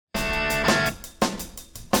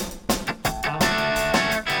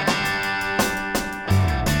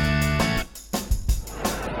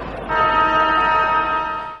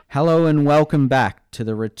Hello and welcome back to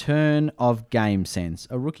the return of Game Sense,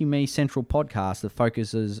 a Rookie Me Central podcast that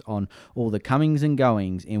focuses on all the comings and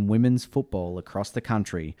goings in women's football across the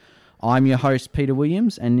country. I'm your host, Peter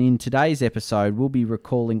Williams, and in today's episode, we'll be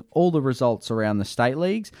recalling all the results around the state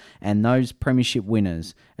leagues and those premiership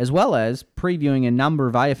winners, as well as previewing a number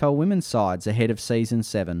of AFL women's sides ahead of Season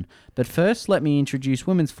 7. But first, let me introduce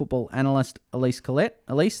women's football analyst Alyce Collett.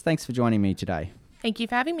 Alyce, thanks for joining me today. Thank you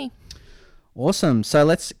for having me. Awesome. So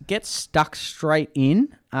let's get stuck straight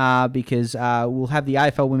in because we'll have the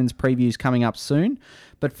AFL Women's previews coming up soon.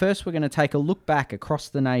 But first, we're going to take a look back across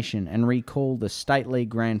the nation and recall the State League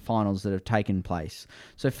Grand Finals that have taken place.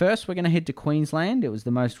 So first, we're going to head to Queensland. It was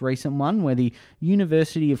the most recent one where the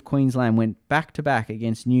University of Queensland went back-to-back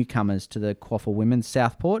against newcomers to the QAFL Women's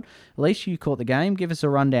Southport. Alyce, you caught the game. Give us a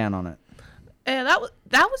rundown on it. Yeah,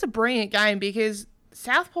 that was a brilliant game because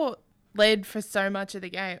Southport led for so much of the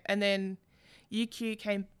game and then UQ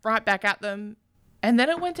came right back at them, and then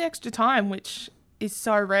it went to extra time, which is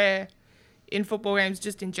so rare in football games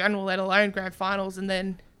just in general, let alone grand finals. And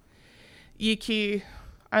then UQ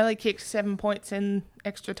only kicked 7 points in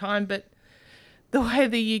extra time, but the way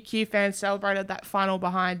the UQ fans celebrated that final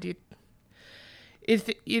behind, you'd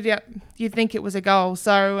think it was a goal.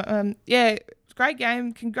 So, great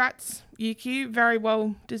game. Congrats, UQ. Very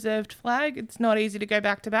well-deserved flag. It's not easy to go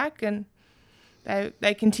back-to-back, and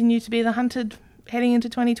they continue to be the hunted heading into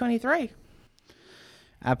 2023.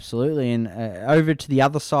 Absolutely. And over to the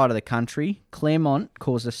other side of the country, Claremont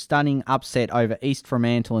caused a stunning upset over East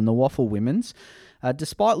Fremantle in the WAFL Women's.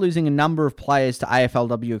 Despite losing a number of players to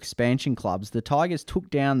AFLW expansion clubs, the Tigers took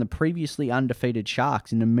down the previously undefeated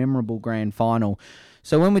Sharks in a memorable grand final.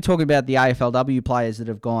 So when we're talking about the AFLW players that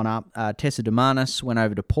have gone up, Tessa Dumanis went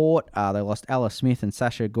over to Port. They lost Ella Smith and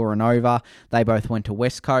Sasha Goranova. They both went to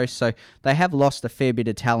West Coast. So they have lost a fair bit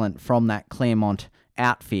of talent from that Claremont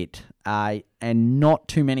outfit. And not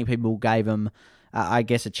too many people gave them, a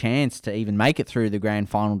chance to even make it through the grand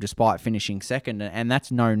final despite finishing second. And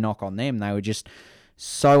that's no knock on them. They were just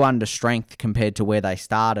so under strength compared to where they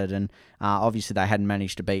started. And obviously they hadn't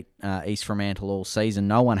managed to beat East Fremantle all season.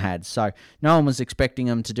 No one had. So no one was expecting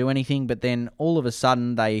them to do anything. But then all of a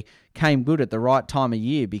sudden they came good at the right time of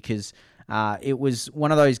year because it was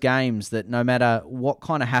one of those games that no matter what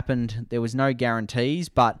kind of happened, there was no guarantees.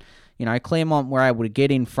 But, Claremont were able to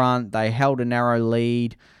get in front. They held a narrow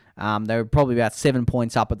lead. They were probably about 7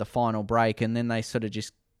 points up at the final break. And then they sort of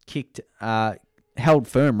just held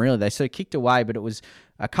firm, really. They sort of kicked away, but it was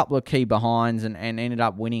a couple of key behinds and ended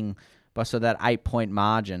up winning by sort of that 8-point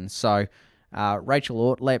margin. So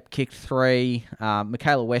Rachel Ortlep kicked 3.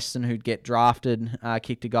 Michaela Weston, who'd get drafted,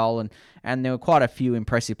 kicked a goal. And there were quite a few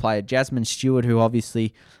impressive players. Jasmine Stewart, who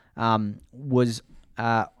obviously was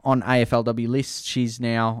on AFLW lists.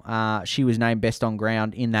 She was named best on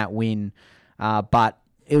ground in that win. But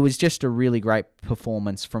it was just a really great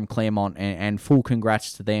performance from Claremont, and full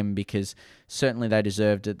congrats to them because certainly they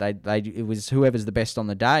deserved it. It was whoever's the best on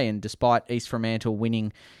the day, and despite East Fremantle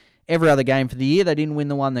winning every other game for the year, they didn't win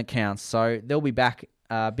the one that counts. So they'll be back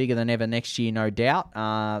bigger than ever next year, no doubt.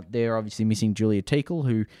 They're obviously missing Julia Teakle,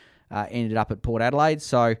 who ended up at Port Adelaide.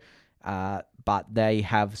 So, but they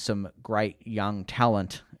have some great young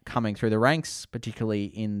talent coming through the ranks, particularly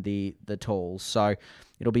in the talls. So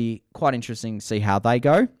it'll be quite interesting to see how they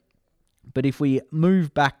go. But if we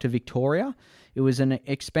move back to Victoria, it was an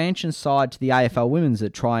expansion side to the AFL Women's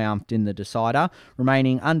that triumphed in the decider,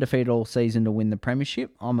 remaining undefeated all season to win the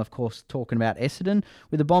premiership. I'm, of course, talking about Essendon,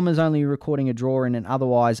 with the Bombers only recording a draw in an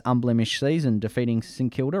otherwise unblemished season, defeating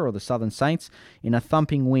St Kilda, or the Southern Saints, in a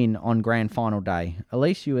thumping win on grand final day.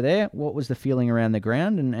 Alyce, you were there. What was the feeling around the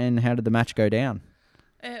ground, and how did the match go down?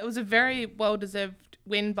 It was a very well-deserved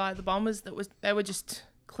win by the Bombers. They were just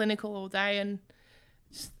clinical all day, and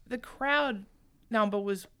just the crowd number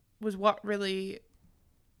was what really,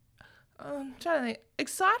 I'm trying to think,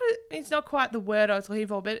 excited, it's not quite the word I was looking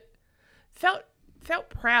for, but felt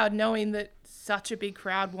proud knowing that such a big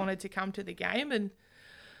crowd wanted to come to the game. And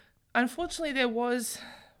unfortunately there was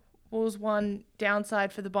one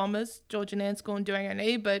downside for the Bombers, Georgia Nanscorn doing her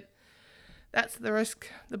knee, but that's the risk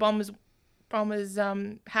the Bombers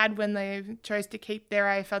had when they chose to keep their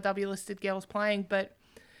AFLW listed girls playing. But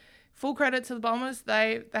full credit to the Bombers.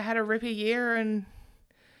 They had a ripper year, and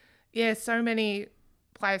so many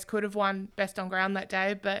players could have won best on ground that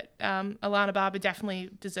day, but Alana Barber definitely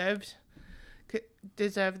deserved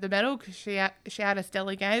the medal because she had a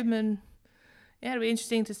stellar game. And it'll be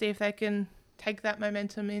interesting to see if they can take that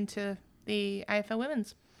momentum into the AFL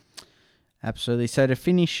Women's. Absolutely. So to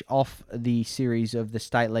finish off the series of the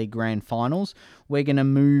State League Grand Finals, we're going to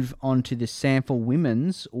move on to the Sample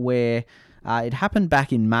Women's, where It happened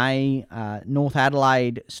back in May. North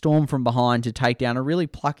Adelaide stormed from behind to take down a really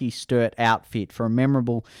plucky Sturt outfit for a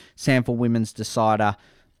memorable SANFL Women's decider.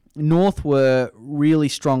 North were really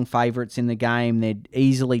strong favourites in the game. They'd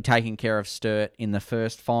easily taken care of Sturt in the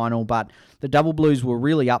first final, but the Double Blues were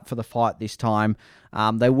really up for the fight this time.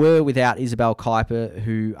 They were without Isabel Kuiper,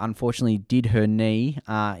 who unfortunately did her knee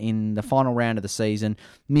in the final round of the season,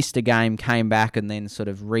 missed a game, came back, and then sort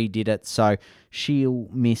of redid it. So she'll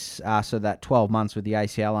miss that 12 months with the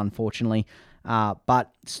ACL, unfortunately.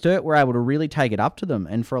 But Sturt were able to really take it up to them,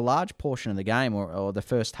 and for a large portion of the game, or the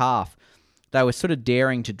first half, they were sort of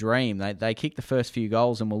daring to dream. They kicked the first few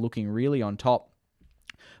goals and were looking really on top.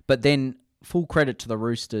 But then full credit to the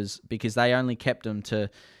Roosters, because they only kept them to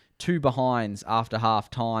 2 behinds after half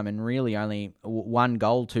time, and really only 1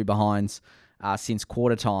 goal, 2 behinds since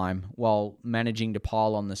quarter time, while managing to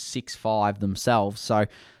pile on the 6-5 themselves. So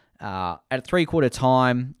at 3-quarter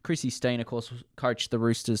time, Chrissy Steen, of course, coached the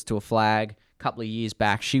Roosters to a flag a couple of years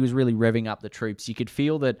back. She was really revving up the troops. You could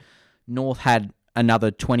feel that North had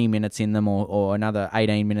another 20 minutes in them, or another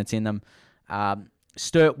 18 minutes in them.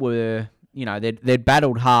 Sturt were, they'd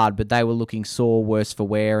battled hard, but they were looking sore, worse for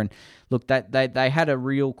wear. And look, they had a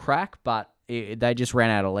real crack, but they just ran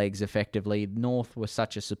out of legs effectively. North was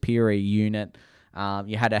such a superior unit.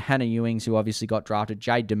 You had a Hannah Ewings, who obviously got drafted.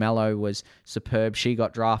 Jade DeMello was superb. She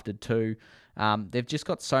got drafted too. They've just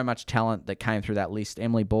got so much talent that came through that list.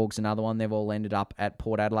 Emily Borg's another one. They've all ended up at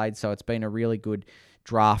Port Adelaide, so it's been a really good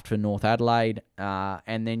draft for North Adelaide.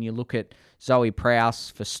 And then you look at Zoe Prowse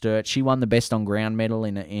for Sturt. She won the best on ground medal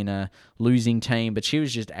in a losing team, but she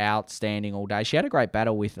was just outstanding all day. She had a great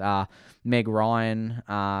battle with Meg Ryan,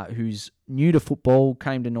 who's new to football,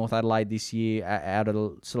 came to North Adelaide this year out of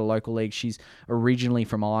the sort of local league. She's originally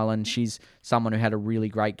from Ireland. She's someone who had a really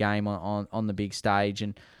great game on the big stage.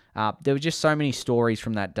 And there were just so many stories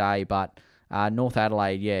from that day, but North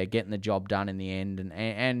Adelaide, getting the job done in the end,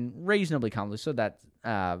 and reasonably comfortable. So that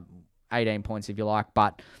 18 points, if you like,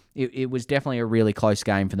 but it was definitely a really close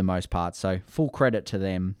game for the most part. So full credit to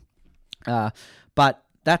them. But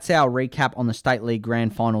that's our recap on the State League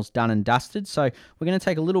Grand Finals done and dusted. So we're going to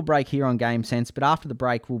take a little break here on Game Sense, but after the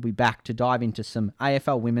break, we'll be back to dive into some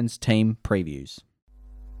AFL Women's team previews.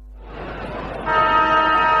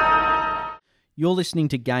 You're listening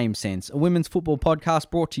to Game Sense, a women's football podcast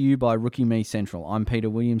brought to you by Rookie Me Central. I'm Peter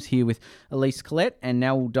Williams here with Alyce Collett, and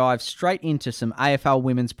now we'll dive straight into some AFL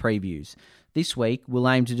Women's previews. This week, we'll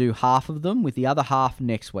aim to do half of them, with the other half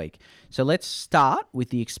next week. So let's start with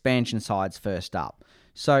the expansion sides first up.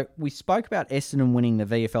 So we spoke about Essendon winning the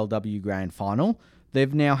VFLW Grand Final.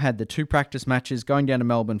 They've now had the 2 practice matches, going down to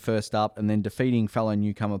Melbourne first up, and then defeating fellow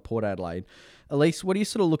newcomer Port Adelaide. Alyce, what are you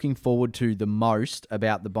sort of looking forward to the most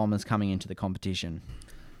about the Bombers coming into the competition?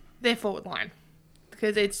 Their forward line,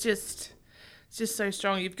 because it's just so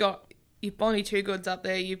strong. You've got your Bonnie Two Goods up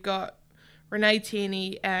there. You've got Renee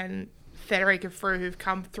Tierney and Federica Frew, who've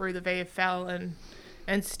come through the VFL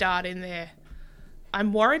and start in there.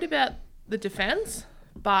 I'm worried about the defence,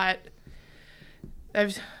 but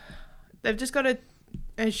they've just got to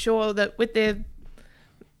ensure that with the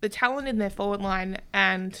talent in their forward line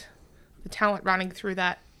and the talent running through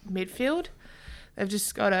that midfield, they've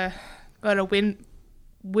just got to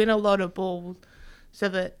win a lot of ball so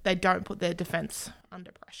that they don't put their defence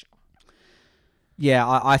under pressure. Yeah,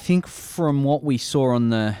 I think from what we saw on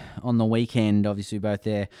the weekend, obviously both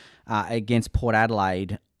there against Port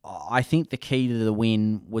Adelaide, I think the key to the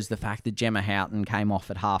win was the fact that Gemma Houghton came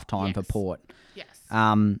off at halftime for Port.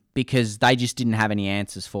 Yes. Because they just didn't have any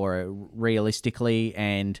answers for it realistically,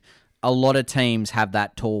 and a lot of teams have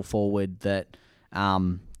that tall forward that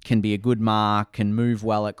can be a good mark, can move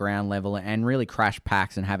well at ground level, and really crash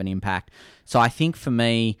packs and have an impact. So I think for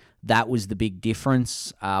me, that was the big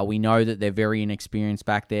difference. We know that they're very inexperienced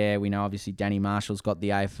back there. We know obviously Danny Marshall's got the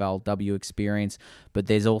AFLW experience, but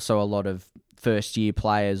there's also a lot of first-year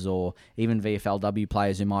players or even VFLW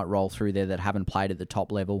players who might roll through there that haven't played at the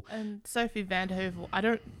top level. And Sophie van der Heuvel, I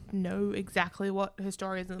don't know exactly what her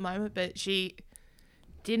story is at the moment, but she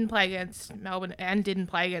didn't play against Melbourne and didn't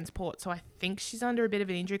play against Port, so I think she's under a bit of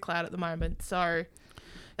an injury cloud at the moment. So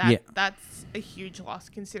that's a huge loss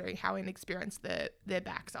considering how inexperienced their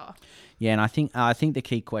backs are. Yeah, and I think the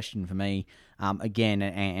key question for me, again,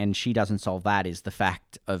 and she doesn't solve that, is the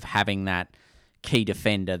fact of having that key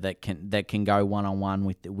defender that can go one-on-one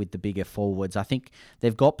with the bigger forwards. I think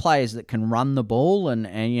they've got players that can run the ball and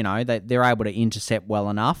they're able to intercept well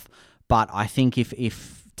enough, but I think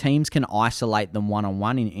if teams can isolate them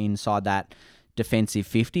one-on-one inside that defensive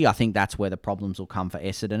 50, I think that's where the problems will come for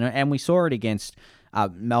Essendon. And we saw it against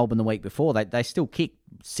Melbourne the week before. They still kicked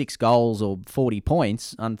 6 goals or 40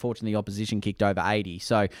 points. Unfortunately, the opposition kicked over 80.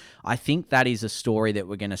 So I think that is a story that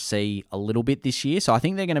we're going to see a little bit this year. So I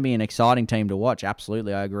think they're going to be an exciting team to watch.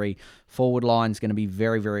 Absolutely, I agree. Forward line's going to be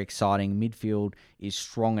very, very exciting. Midfield is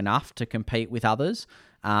strong enough to compete with others.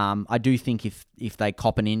 I do think if they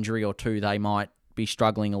cop an injury or two, they might be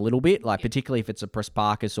struggling a little bit, particularly if it's a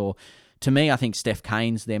Prasparkas or... To me, I think Steph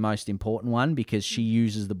Kane's their most important one because she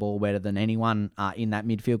uses the ball better than anyone in that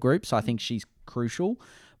midfield group. So I think she's crucial.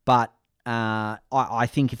 But I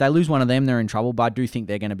think if they lose one of them, they're in trouble. But I do think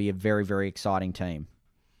they're going to be a very, very exciting team.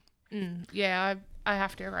 Yeah, I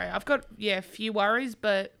have to agree. I've got, a few worries,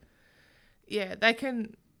 but yeah,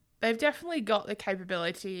 they've definitely got the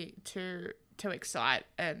capability to excite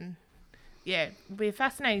and, it'll be a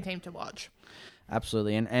fascinating team to watch.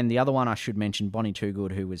 Absolutely. And the other one I should mention, Bonnie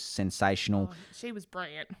Toogood, who was sensational. Oh, she was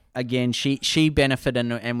brilliant. Again, she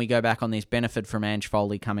benefited, and we go back on this, benefit from Ange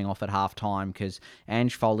Foley coming off at halftime because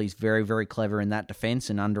Ange Foley's very, very clever in that defence,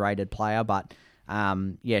 an underrated player. But,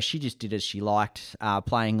 she just did as she liked,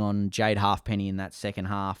 playing on Jade Halfpenny in that second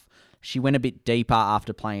half. She went a bit deeper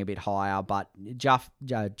after playing a bit higher, but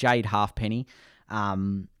Jade Halfpenny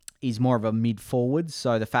is more of a mid-forward,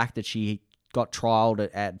 so the fact that she got trialled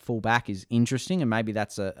at fullback is interesting, and maybe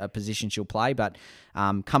that's a position she'll play. But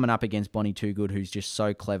coming up against Bonnie Toogood, who's just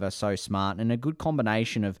so clever, so smart, and a good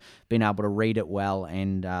combination of being able to read it well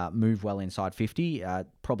and move well inside 50,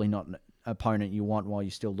 probably not an opponent you want while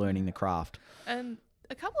you're still learning the craft. And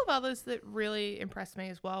a couple of others that really impressed me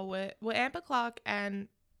as well were Amber Clark and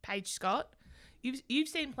Paige Scott. You've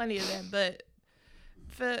seen plenty of them, but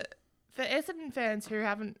for Essendon fans who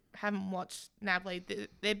haven't watched NAB,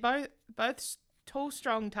 they're both tall,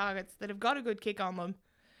 strong targets that have got a good kick on them,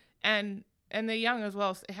 and they're young as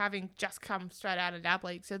well, having just come straight out of NAB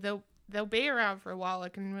League, so they'll be around for a while. They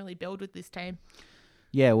can really build with this team.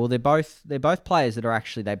 Yeah, well, they're both players that are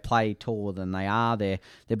actually, they play taller than they are. They're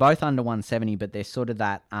both under 170, but they're sort of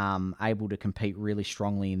that able to compete really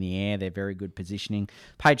strongly in the air. They're very good positioning.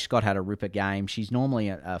 Paige Scott had a ripper game. She's normally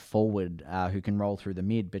a forward who can roll through the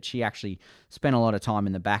mid, but she actually spent a lot of time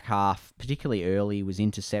in the back half, particularly early, was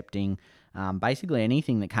intercepting basically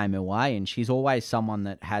anything that came her way, and she's always someone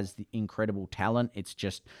that has the incredible talent. It's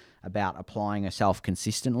just about applying herself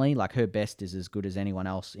consistently. Like, her best is as good as anyone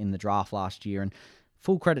else in the draft last year, and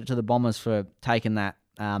full credit to the Bombers for taking that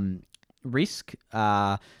risk.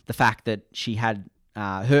 The fact that she had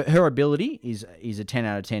her ability is a 10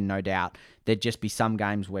 out of 10, no doubt. There'd just be some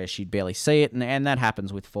games where she'd barely see it, and that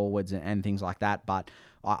happens with forwards and things like that. But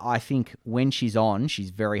I think when she's on, she's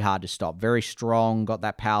very hard to stop. Very strong, got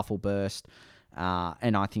that powerful burst,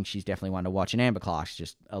 and I think she's definitely one to watch. And Amber Clark's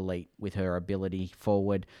just elite with her ability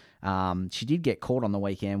forward. She did get caught on the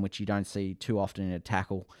weekend, which you don't see too often in a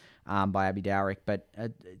tackle by Abby Dowrick, but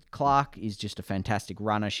Clark is just a fantastic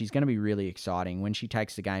runner. She's going to be really exciting when she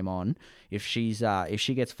takes the game on. If she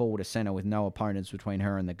gets forward to centre with no opponents between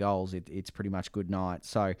her and the goals, it's pretty much good night.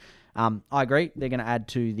 So I agree. They're going to add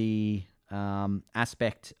to the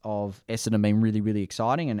aspect of Essendon being really, really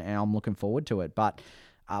exciting, and I'm looking forward to it. But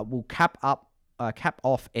we'll cap off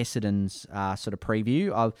Essendon's sort of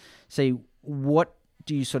preview. I'll see, what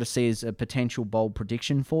do you sort of see as a potential bold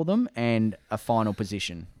prediction for them and a final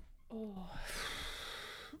position?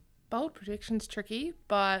 Bold prediction's tricky,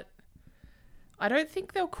 but I don't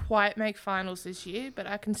think they'll quite make finals this year, but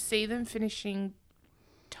I can see them finishing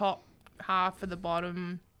top half of the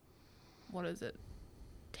bottom,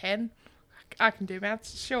 10? I can do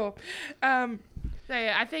maths, sure. So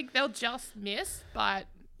yeah, I think they'll just miss, but...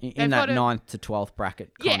 In that 9th to 12th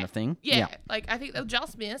bracket kind of thing? Yeah, I think they'll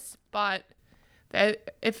just miss, but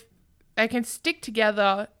if they can stick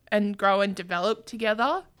together and grow and develop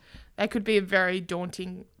together, they could be a very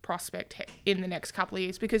daunting prospect in the next couple of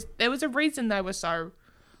years, because there was a reason they were so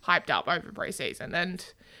hyped up over pre-season,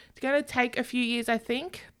 and it's going to take a few years, I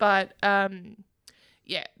think, but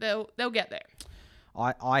they'll get there.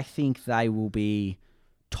 I think they will be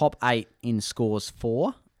top 8 in scores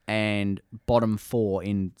for and bottom 4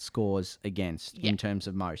 in scores against in terms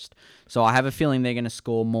of most. So I have a feeling they're going to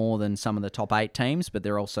score more than some of the top 8 teams, but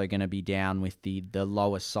they're also going to be down with the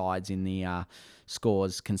lowest sides in the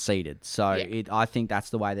scores conceded. So I think that's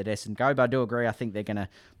the way that Essendon go. But I do agree. I think they're going to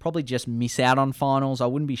probably just miss out on finals. I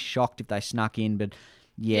wouldn't be shocked if they snuck in, but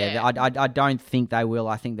I don't think they will.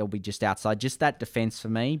 I think they'll be just outside. Just that defence for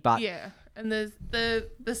me. But and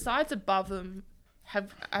the sides above them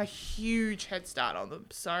have a huge head start on them.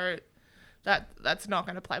 So that's not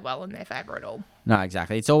going to play well in their favour at all. No,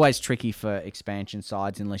 exactly. It's always tricky for expansion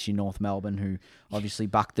sides unless you're North Melbourne, who obviously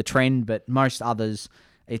bucked the trend, but most others,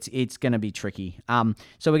 it's going to be tricky.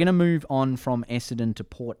 So we're going to move on from Essendon to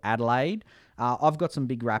Port Adelaide. I've got some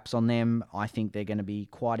big raps on them. I think they're going to be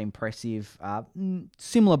quite impressive.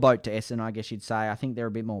 Similar boat to Essendon, I guess you'd say. I think they're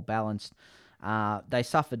a bit more balanced. They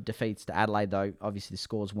suffered defeats to Adelaide, though. Obviously, the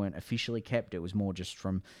scores weren't officially kept. It was more just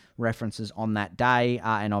from references on that day.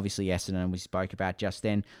 And obviously, Essendon we spoke about just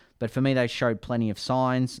then. But for me, they showed plenty of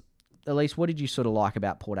signs. Alyce, what did you sort of like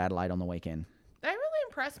about Port Adelaide on the weekend? They really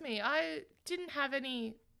impressed me. I didn't have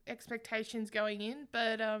any expectations going in,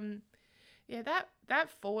 but yeah, that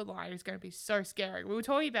forward line is going to be so scary. We were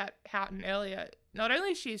talking about Houghton earlier. Not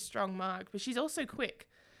only is she a strong mark, but she's also quick.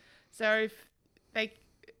 So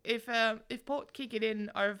if Port kick it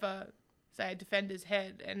in over, say, a defender's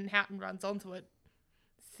head and Houghton runs onto it,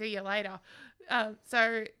 see you later.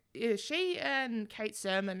 So yeah, she and Kate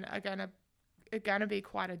Sermon are gonna be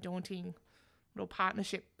quite a daunting little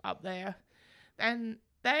partnership up there, and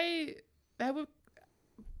they were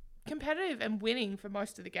competitive and winning for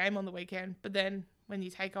most of the game on the weekend. But then when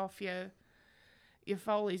you take off your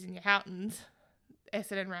Foleys and your Houghtons,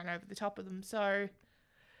 Essendon ran over the top of them. So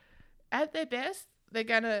at their best, they're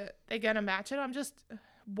gonna match it. I'm just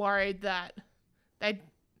worried that they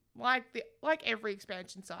like every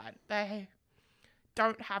expansion side, they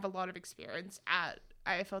don't have a lot of experience at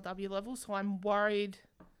AFLW level, so I'm worried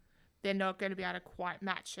they're not going to be able to quite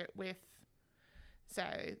match it with,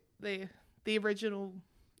 say, the original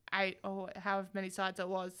 8 or however many sides it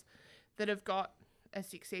was that have got a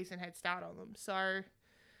 6-season head start on them. So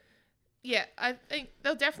yeah, I think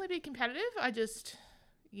they'll definitely be competitive. I just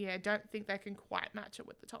don't think they can quite match it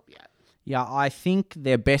with the top yet. Yeah, I think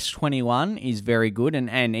their best 21 is very good,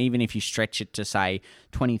 and even if you stretch it to, say,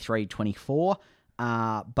 23, 24,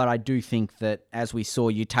 but I do think that, as we saw,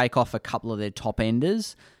 you take off a couple of their top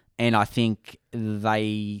enders, and I think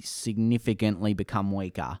they significantly become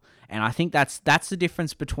weaker. And I think that's the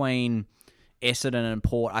difference between Essendon and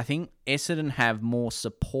Port. I think Essendon have more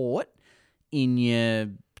support in your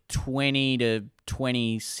 20 to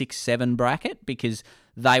 26-7 bracket because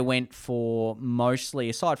they went for mostly,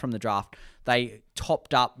 aside from the draft, they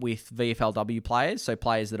topped up with VFLW players, so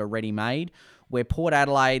players that are ready-made. Where Port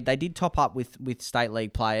Adelaide, they did top up with State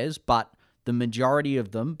League players, but the majority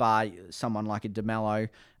of them, by someone like a DeMello,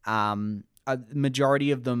 a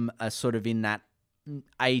majority of them are sort of in that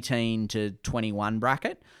 18 to 21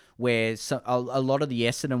 bracket, where a lot of the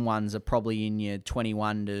Essendon ones are probably in your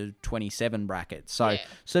 21 to 27 bracket. So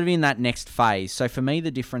sort of in that next phase. So for me,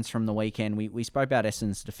 the difference from the weekend, we spoke about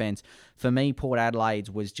Essendon's defence. For me, Port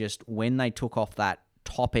Adelaide's was just when they took off that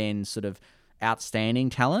top end sort of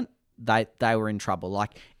outstanding talent, they were in trouble.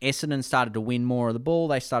 Like Essendon started to win more of the ball.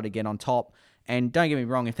 They started to get on top. And don't get me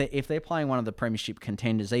wrong, if they're playing one of the premiership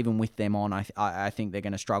contenders, even with them on, I think they're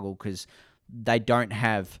going to struggle because they don't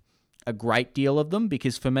have a great deal of them.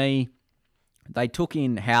 Because for me, they took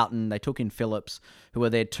in Houghton, they took in Phillips, who are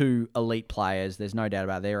their two elite players. There's no doubt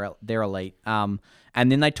about it. They're elite. And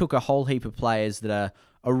then they took a whole heap of players that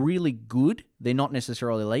are really good. They're not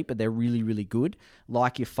necessarily elite, but they're really, really good.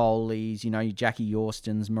 Like your Foleys, your Jackie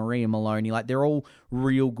Yorstons, Maria Maloney. Like they're all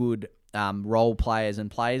real good role players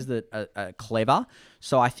and players that are clever.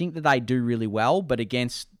 So I think that they do really well, but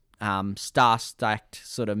against star-stacked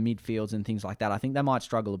sort of midfields and things like that, I think they might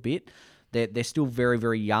struggle a bit. They're still very,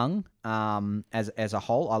 very young as a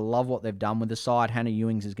whole. I love what they've done with the side. Hannah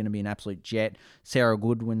Ewings is going to be an absolute jet. Sarah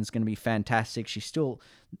Goodwin's going to be fantastic. She's still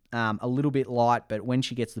a little bit light, but when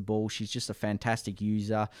she gets the ball, she's just a fantastic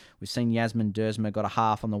user. We've seen Yasmin Dersma got a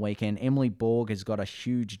half on the weekend. Emily Borg has got a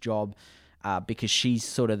huge job because she's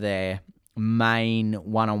sort of their main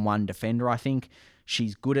one-on-one defender, I think.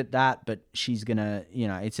 She's good at that, but she's going to,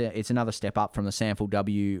 it's another step up from the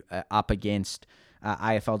AFLW up against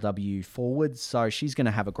AFLW forwards. So she's going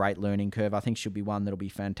to have a great learning curve. I think she'll be one that'll be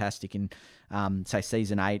fantastic in, say,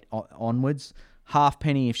 season 8 onwards.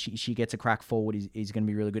 Halfpenny, if she gets a crack forward, is going to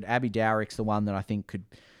be really good. Abby Dowrick's the one that I think could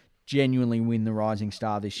genuinely win the Rising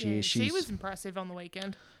Star this year. She was impressive on the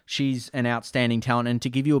weekend. She's an outstanding talent. And to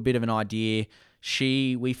give you a bit of an idea,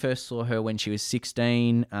 we first saw her when she was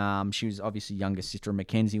 16. She was obviously younger sister of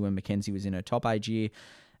Mackenzie when Mackenzie was in her top age year.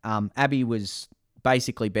 Abby was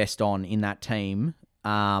basically best on in that team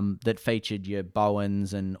that featured your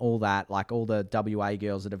Bowens and all that, like all the WA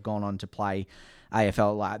girls that have gone on to play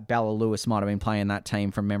AFL. Like Bella Lewis might have been playing that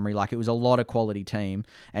team from memory. Like it was a lot of quality team,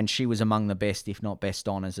 and she was among the best, if not best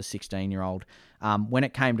on, as a 16-year-old. When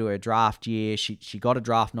it came to her draft year, she got a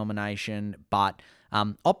draft nomination, but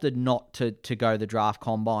opted not to go the draft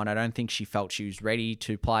combine. I don't think she felt she was ready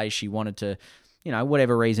to play. She wanted to,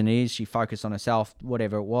 whatever reason it is, she focused on herself,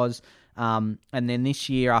 whatever it was. And then this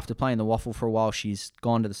year, after playing the Waffle for a while, she's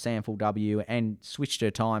gone to the AFLW and switched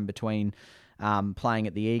her time between playing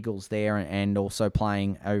at the Eagles there and also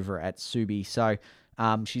playing over at Subi. So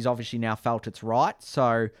she's obviously now felt it's right.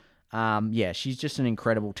 So, she's just an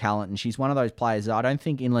incredible talent. And she's one of those players that I don't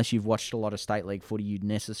think, unless you've watched a lot of State League footy, you'd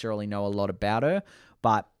necessarily know a lot about her.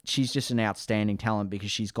 But she's just an outstanding talent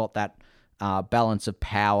because she's got that balance of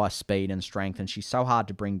power, speed, and strength. And she's so hard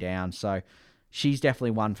to bring down. So she's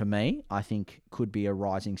definitely one for me. I think could be a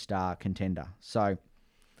rising star contender. So,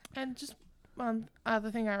 and just one other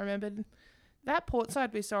thing I remembered, that Port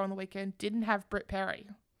side we saw on the weekend didn't have Britt Perry.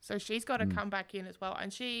 So she's got to come back in as well.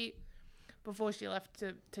 And she, before she left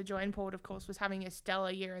to join Port, of course, was having a stellar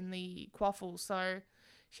year in the Quaffle. So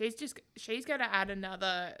she's going to add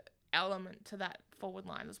another element to that forward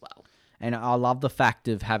line as well. And I love the fact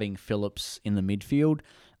of having Phillips in the midfield.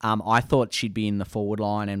 I thought she'd be in the forward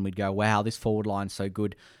line and we'd go, wow, this forward line's so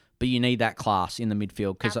good. But you need that class in the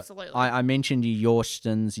midfield. Because I mentioned your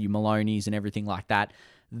Yorstons, your Maloneys and everything like that.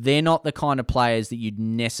 They're not the kind of players that you'd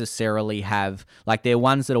necessarily have. Like, they're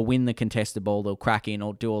ones that'll win the contested ball, they'll crack in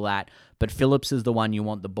or do all that. But Phillips is the one you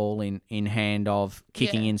want the ball in hand of,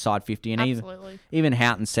 kicking inside 50. And even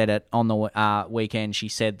Houghton said it on the weekend. She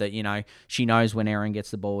said that, she knows when Erin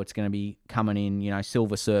gets the ball, it's going to be coming in,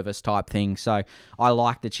 silver service type thing. So I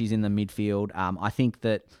like that she's in the midfield. I think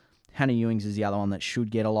that Hannah Ewings is the other one that should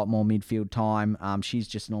get a lot more midfield time. She's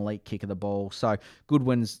just an elite kick of the ball. So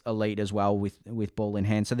Goodwin's elite as well with ball in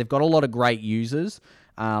hand. So they've got a lot of great users.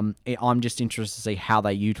 I'm just interested to see how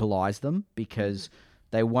they utilise them because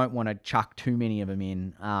they won't want to chuck too many of them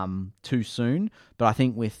in too soon. But I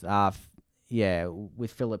think with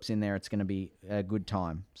Phillips in there, it's going to be a good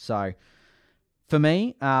time. So for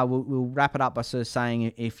me, we'll wrap it up by sort of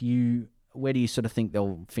saying where do you sort of think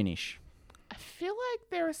they'll finish? I feel like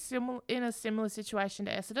they're in a similar situation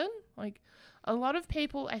to Essendon. Like, a lot of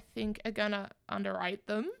people, I think, are going to underrate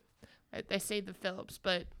them. They see the Phillips,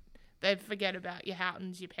 but they forget about your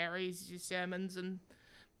Houghtons, your Perrys, your Sermons, and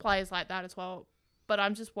players like that as well. But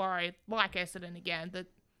I'm just worried, like Essendon again, that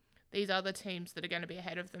these other teams that are going to be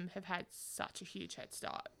ahead of them have had such a huge head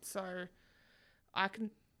start. So I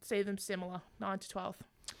can see them similar, 9 to 12.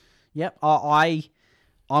 Yep,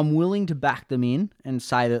 I'm willing to back them in and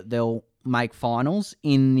say that they'll make finals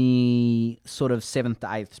in the sort of 7th to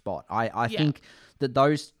 8th spot. I think that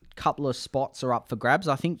those couple of spots are up for grabs.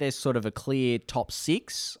 I think there's sort of a clear top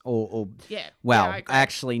 6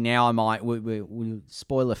 actually now I might, we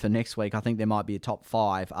spoiler for next week, I think there might be a top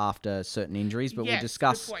 5 after certain injuries, but we'll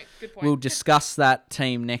discuss good point. We'll discuss that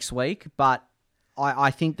team next week, but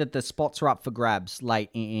I think that the spots are up for grabs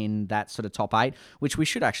late in that sort of top 8, which we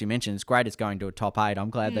should actually mention. It's great it's going to a top 8.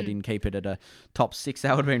 I'm glad they didn't keep it at a top 6.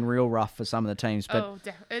 That would have been real rough for some of the teams. But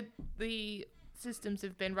the systems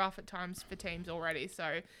have been rough at times for teams already.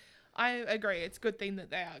 So I agree. It's a good thing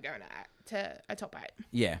that they are going to a top 8.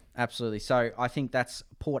 Yeah, absolutely. So I think that's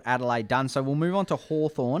Port Adelaide done. So we'll move on to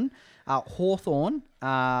Hawthorn. Hawthorn,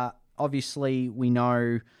 obviously, we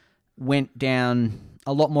know, went down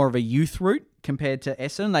a lot more of a youth route compared to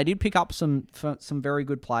Essendon. They did pick up some very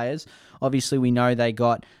good players. Obviously, we know they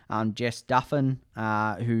got Jess Duffin,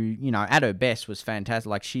 who, at her best was fantastic.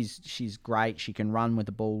 Like, she's great. She can run with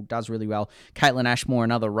the ball, does really well. Caitlin Ashmore,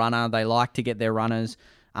 another runner. They like to get their runners.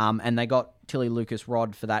 And they got Tilly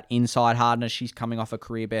Lucas-Rod for that inside hardness. She's coming off a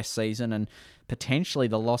career best season, and potentially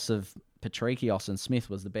the loss of Patrikios and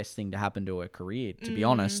Smith was the best thing to happen to her career, to be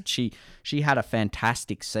honest. She had a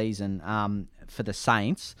fantastic season for the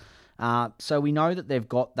Saints. So we know that they've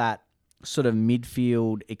got that sort of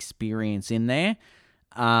midfield experience in there.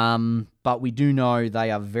 But we do know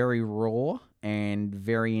they are very raw and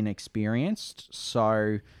very inexperienced.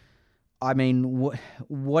 So, I mean,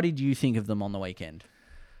 what did you think of them on the weekend?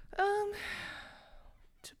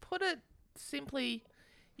 To put it simply,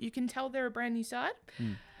 you can tell they're a brand new side.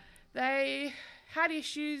 They had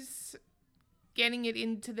issues getting it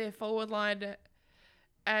into their forward line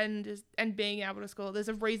and being able to score. There's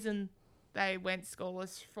a reason they went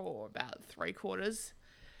scoreless for about 3 quarters.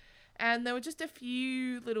 And there were just a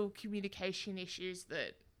few little communication issues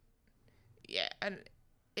that, an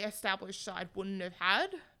established side wouldn't have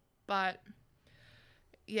had. But,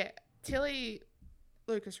 Tilly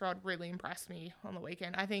Lucas-Rod really impressed me on the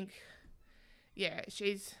weekend. I think,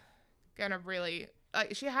 she's going to really...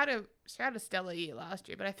 she had a stellar year last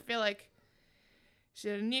year, but I feel like she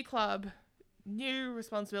had a new club, new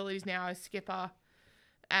responsibilities now as skipper,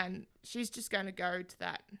 and she's just going to go to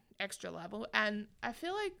that extra level. And I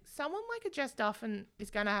feel like someone like a Jess Duffin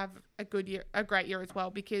is going to have a great year as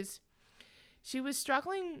well, because she was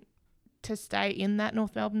struggling to stay in that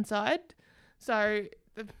North Melbourne side. So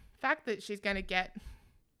the fact that she's going to get,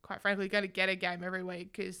 quite frankly, going to get a game every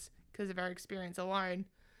week because of her experience alone,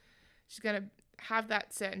 she's going to have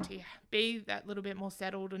that certainty, be that little bit more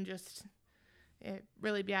settled, and just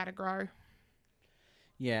really be able to grow.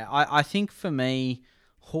 Yeah, I think for me,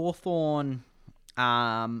 Hawthorn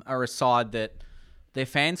are a side that their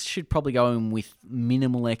fans should probably go in with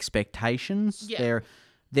minimal expectations. Yeah.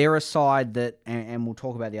 They're a side that, and we'll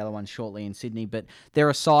talk about the other ones shortly in Sydney, but they're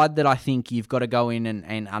a side that I think you've got to go in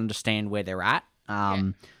and understand where they're at.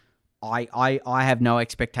 I have no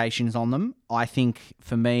expectations on them. I think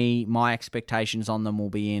for me, my expectations on them will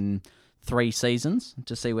be in 3 seasons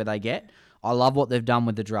to see where they get. I love what they've done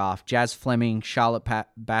with the draft. Jazz Fleming, Charlotte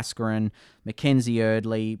Baskarin, Mackenzie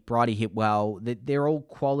Erdley, Bridie Hipwell. They're all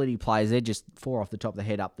quality players. They're just 4 off the top of the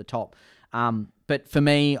head up the top. But for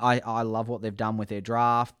me, I love what they've done with their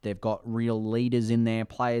draft. They've got real leaders in there,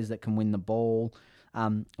 players that can win the ball.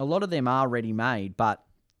 A lot of them are ready-made, but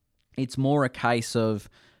it's more a case of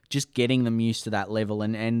just getting them used to that level,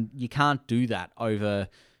 and you can't do that over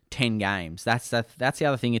 10 games. That's the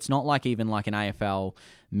other thing. It's not like even like an AFL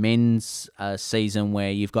men's season where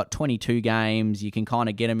you've got 22 games. You can kind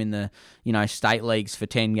of get them in the state leagues for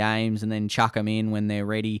 10 games and then chuck them in when they're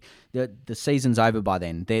ready. The season's over by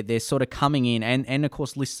then. They're sort of coming in, and of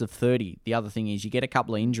course lists of 30. The other thing is you get a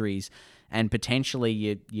couple of injuries and potentially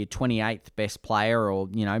your 28th best player or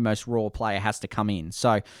most raw player has to come in.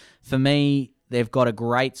 So for me, they've got a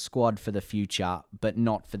great squad for the future, but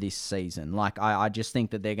not for this season. Like I just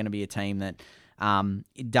think that they're going to be a team that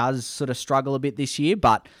it does sort of struggle a bit this year.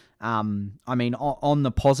 But I mean, on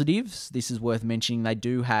the positives, this is worth mentioning. They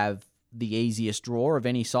do have the easiest draw of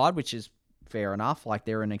any side, which is fair enough. Like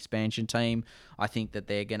they're an expansion team. I think that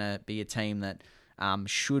they're going to be a team that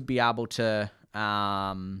should be able to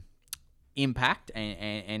impact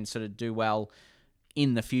and sort of do well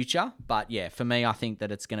in the future. But yeah, for me, I think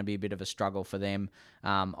that it's going to be a bit of a struggle for them.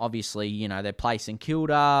 Obviously, they play St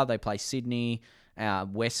Kilda, they play Sydney,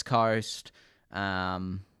 West Coast.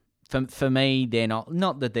 For me, they're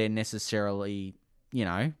not that they're necessarily,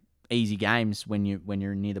 easy games when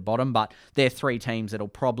you're near the bottom, but they're 3 teams that'll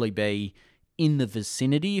probably be in the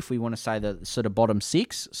vicinity, if we want to say the sort of bottom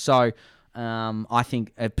 6. So I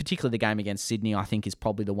think, particularly the game against Sydney, I think is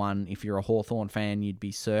probably the one, if you're a Hawthorn fan, you'd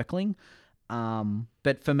be circling.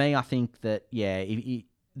 But for me, I think that,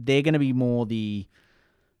 they're going to be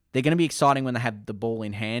they're going to be exciting when they have the ball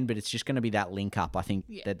in hand, but it's just going to be that link up. I think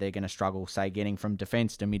that they're going to struggle, say, getting from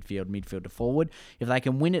defence to midfield to forward. If they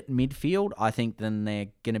can win at midfield, I think then they're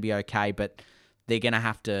going to be okay, but they're going to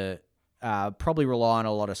have to probably rely on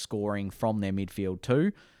a lot of scoring from their midfield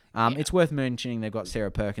too. It's worth mentioning they've got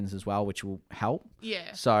Sarah Perkins as well, which will help.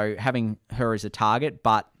 Yeah. So having her as a target,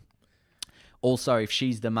 but also if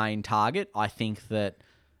she's the main target, I think that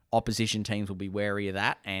opposition teams will be wary of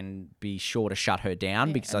that and be sure to shut her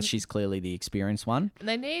down because she's clearly the experienced one. And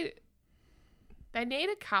they need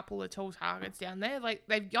a couple of tall targets down there. Like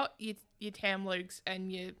they've got your Tam Lukes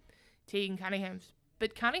and your Tegan Cunninghams,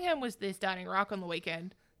 but Cunningham was their starting ruck on the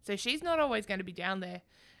weekend, so she's not always going to be down there.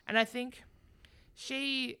 And I think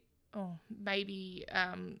maybe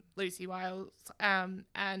Lucy Wales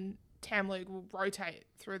and Tam Luke will rotate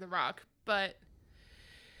through the ruck, but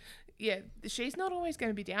yeah, she's not always going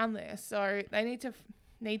to be down there, so they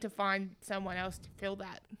need to find someone else to fill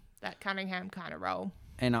that Cunningham kind of role.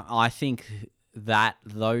 And I think that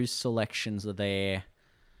those selections are there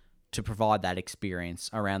to provide that experience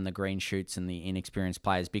around the green shoots and the inexperienced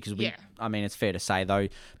players because it's fair to say though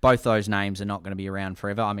both those names are not going to be around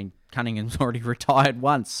forever. I mean, Cunningham's already retired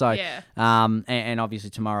once, so and obviously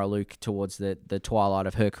Tamara Luke towards the twilight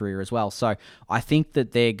of her career as well. So I think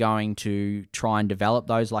that they're going to try and develop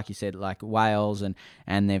those, like you said, like Wales,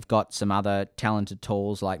 and they've got some other talented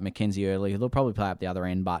tools like Mackenzie Early, who they'll probably play up the other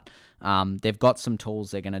end, but they've got some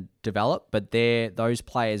tools they're going to develop, but those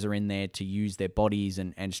players are in there to use their bodies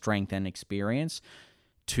and strength and experience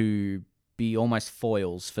to be almost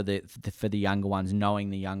foils for the younger ones, knowing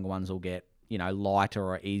the younger ones will get lighter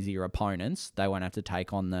or easier opponents. They won't have to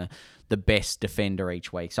take on the best defender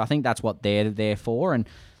each week. So I think that's what they're there for. And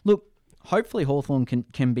look, hopefully Hawthorn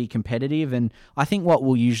can be competitive. And I think what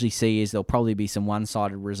we'll usually see is there'll probably be some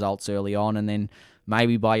one-sided results early on, and then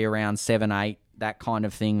maybe by around 7-8, that kind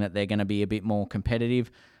of thing, that they're going to be a bit more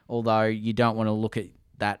competitive. Although you don't want to look at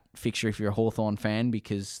that fixture if you're a Hawthorn fan,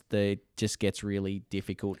 because it just gets really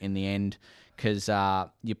difficult in the end, because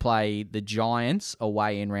you play the Giants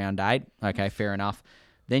away in round 8. Okay, fair enough.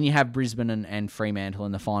 Then you have Brisbane and Fremantle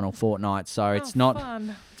in the final fortnight. So it's not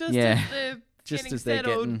fun. Just yeah, as they're just getting as they're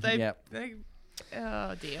settled, getting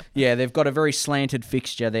oh dear. Yeah, they've got a very slanted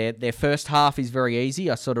fixture there. Their first half is very easy.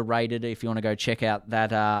 I sort of rated it. If you want to go check out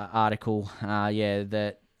that article,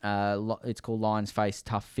 it's called Lions Face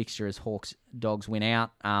Tough Fixture as Hawks Dogs win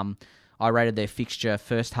out. I rated their fixture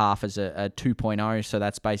first half as a 2.0, so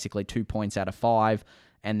that's basically 2 points out of 5,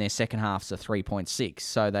 and their second half's a 3.6.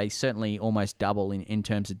 So they certainly almost double in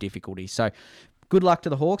terms of difficulty. So good luck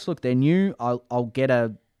to the Hawks. Look, they're new. I'll get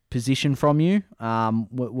a position from you.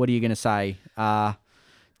 What are you going to say?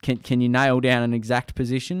 Can you nail down an exact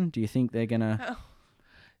position? Do you think they're going to...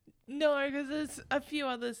 No, because there's a few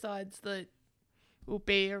other sides that will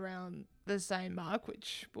be around the same mark,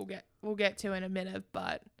 which we'll get to in a minute,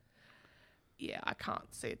 but yeah, I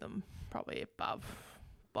can't see them probably above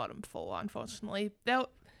bottom 4, unfortunately.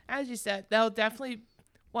 As you said, they'll definitely,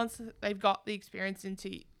 once they've got the experience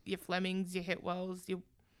into your Flemings, your Hitwells, your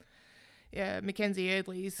Mackenzie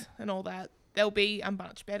Eardleys and all that, they'll be a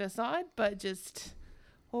much better side, but just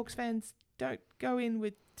Hawks fans, don't go in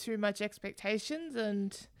with too much expectations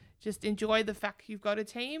and just enjoy the fact you've got a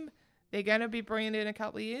team. They're going to be brilliant in a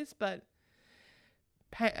couple of years, but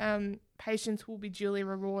patience will be duly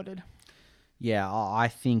rewarded. Yeah, I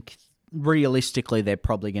think realistically they're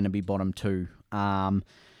probably going to be bottom 2,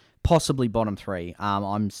 possibly bottom 3.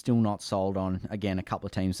 I'm still not sold on, again, a couple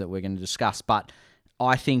of teams that we're going to discuss, but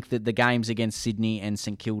I think that the games against Sydney and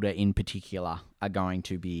St Kilda in particular are going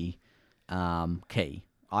to be key.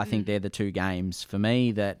 I think they're the two games for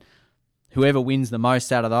me that whoever wins the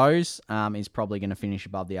most out of those is probably going to finish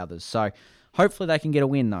above the others. So hopefully they can get a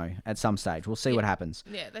win, though, at some stage. We'll see what happens.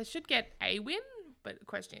 Yeah, they should get a win, but the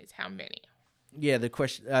question is how many? Yeah, the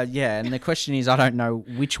question. And the question is, I don't know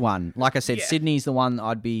which one. Like I said, Sydney's the one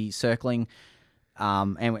I'd be circling,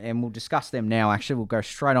 and we'll discuss them now. Actually, we'll go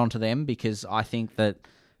straight on to them because I think that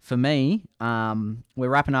for me, we're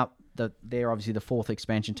wrapping up. They're obviously the 4th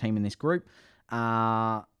expansion team in this group,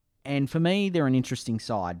 and for me, they're an interesting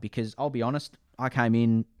side because I'll be honest, I came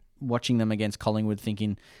in watching them against Collingwood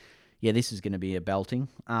thinking, yeah, this is going to be a belting,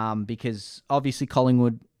 because obviously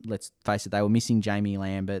Collingwood, let's face it, they were missing Jamie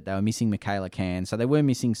Lambert, they were missing Michaela Cann, so they were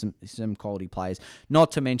missing some quality players,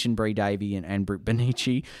 not to mention Bree Davey and Britt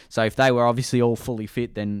Benici. So if they were obviously all fully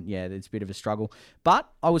fit, then yeah, it's a bit of a struggle.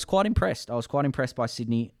 But I was quite impressed. I was quite impressed by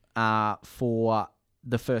Sydney for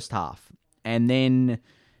the first half. And then,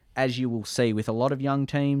 as you will see with a lot of young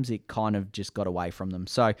teams, it kind of just got away from them.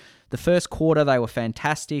 So the first quarter, they were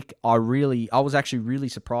fantastic. I was actually really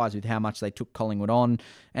surprised with how much they took Collingwood on,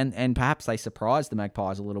 and perhaps they surprised the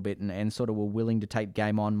Magpies a little bit and sort of were willing to take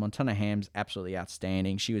game on. Montana Ham's absolutely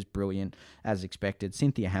outstanding. She was brilliant, as expected.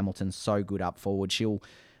 Cynthia Hamilton's so good up forward. She'll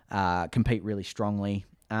compete really strongly.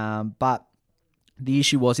 But the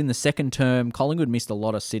issue was in the second term, Collingwood missed a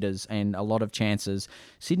lot of sitters and a lot of chances.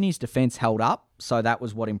 Sydney's defence held up, so that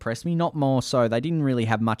was what impressed me. Not more so. They didn't really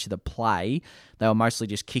have much of the play. They were mostly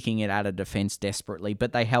just kicking it at a defence desperately,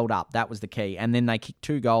 but they held up. That was the key. And then they kicked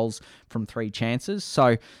 2 goals from 3 chances.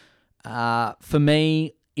 So for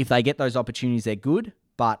me, if they get those opportunities, they're good.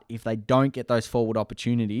 But if they don't get those forward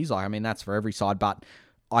opportunities, that's for every side, but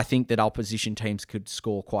I think that opposition teams could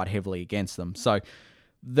score quite heavily against them. So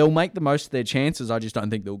they'll make the most of their chances. I just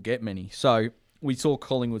don't think they'll get many. So we saw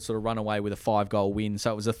Collingwood sort of run away with a 5-goal win.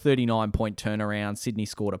 So it was a 39-point turnaround. Sydney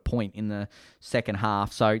scored a point in the second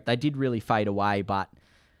half. So they did really fade away. But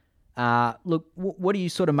look, what do you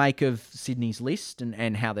sort of make of Sydney's list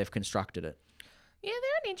and how they've constructed it? Yeah,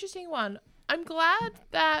 they're an interesting one. I'm glad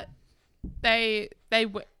that they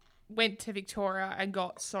went to Victoria and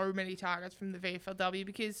got so many targets from the VFLW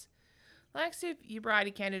because... like your Brady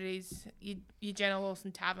Kennedys, your Jenna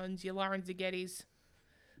Lawson Taverns, your Lauren Zagettis,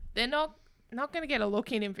 they're not going to get a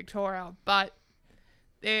look in Victoria, but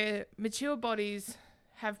their mature bodies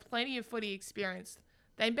have plenty of footy experience.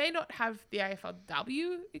 They may not have the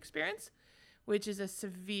AFLW experience, which is a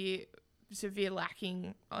severe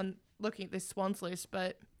lacking on looking at this Swans list,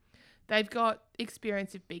 but they've got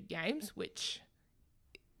experience of big games, which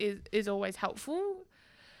is always helpful.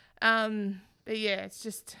 But yeah, it's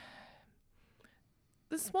just...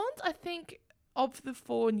 the Swans, I think, of the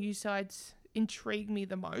 4 new sides, intrigue me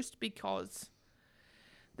the most because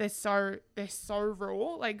they're so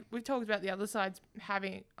raw. Like, we've talked about the other sides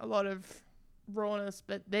having a lot of rawness,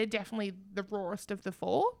 but they're definitely the rawest of the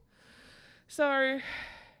 4. So,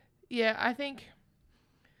 yeah, I think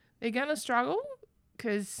they're going to struggle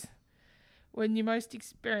because when your most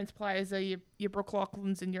experienced players are your Brooke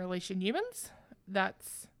Loughlin's and your Alicia Newmans,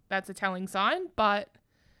 that's a telling sign, but...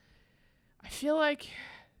 I feel like,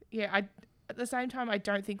 at the same time, I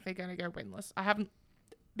don't think they're going to go winless. I haven't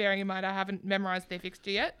bearing in mind I haven't memorised their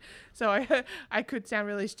fixture yet, so I could sound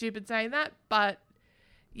really stupid saying that. But,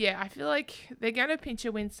 yeah, I feel like they're going to pinch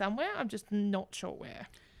a win somewhere. I'm just not sure where.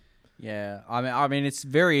 Yeah, I mean, it's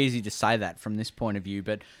very easy to say that from this point of view,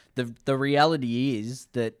 but the reality is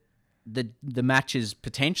that the match is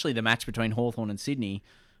potentially the match between Hawthorn and Sydney.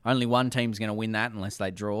 Only one team's going to win that unless they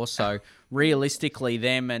draw. So realistically,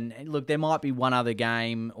 them and look, there might be one other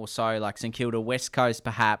game or so, like St Kilda, West Coast,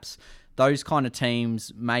 perhaps those kind of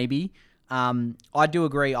teams, maybe. I do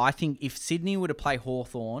agree. I think if Sydney were to play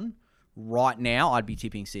Hawthorn right now, I'd be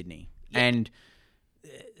tipping Sydney, and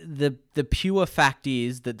the pure fact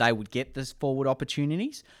is that they would get this forward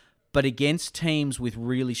opportunities, but against teams with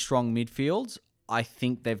really strong midfields, I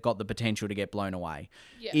think they've got the potential to get blown away.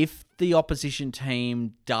 Yeah. If the opposition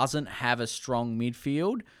team doesn't have a strong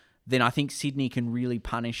midfield, then I think Sydney can really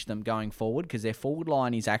punish them going forward because their forward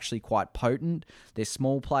line is actually quite potent. Their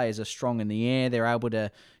small players are strong in the air. They're able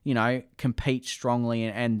to, compete strongly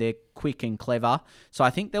and they're quick and clever. So I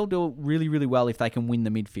think they'll do really, really well if they can win the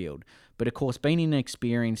midfield. But of course, being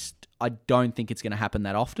inexperienced, I don't think it's going to happen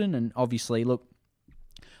that often. And obviously, look,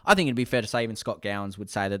 I think it'd be fair to say even Scott Gowans would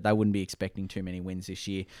say that they wouldn't be expecting too many wins this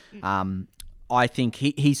year. I think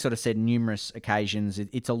he sort of said numerous occasions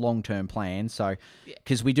it's a long-term plan. So,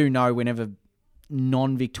 because we do know whenever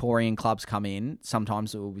non-Victorian clubs come in,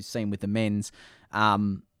 sometimes we've seen with the men's,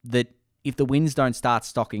 that if the wins don't start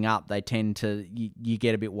stocking up, they tend to, you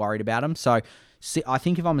get a bit worried about them. So, I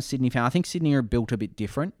think if I'm a Sydney fan, I think Sydney are built a bit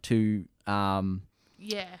different to...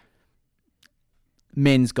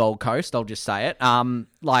 men's Gold Coast, I'll just say it.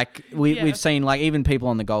 We've seen even people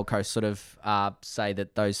on the Gold Coast sort of say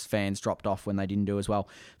that those fans dropped off when they didn't do as well.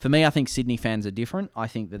 For me, I think Sydney fans are different. I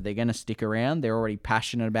think that they're going to stick around. They're already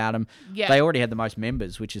passionate about them. Yeah. They already had the most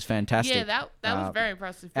members, which is fantastic. Yeah, that was very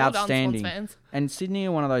impressive. Outstanding. Well done, Swans fans. And Sydney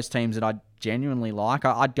are one of those teams that I genuinely like.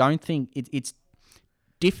 I don't think it's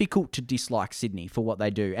difficult to dislike Sydney for what they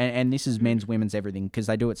do. And this is men's, women's, everything because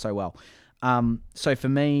they do it so well. So for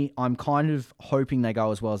me, I'm kind of hoping they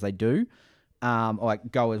go as well as they do, or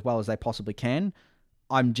go as well as they possibly can.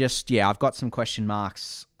 I'm just, I've got some question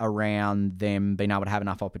marks around them being able to have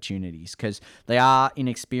enough opportunities because they are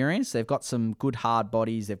inexperienced. They've got some good hard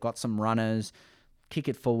bodies. They've got some runners, kick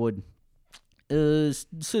it forward.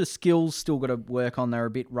 Sort of skills still got to work on. They're a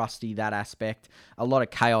bit rusty, that aspect. A lot of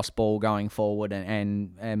chaos ball going forward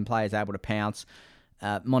and players able to pounce.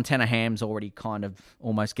 Montana Ham's already kind of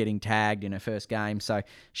almost getting tagged in her first game. So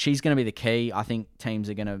she's going to be the key. I think teams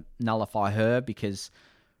are going to nullify her because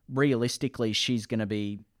realistically she's going to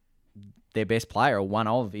be their best player or one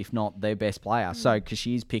of, if not their best player. So because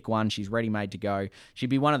she is pick one, she's ready-made to go. She'd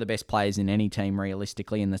be one of the best players in any team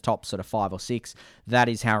realistically in the top sort of 5 or 6. That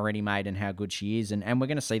is how ready-made and how good she is. And we're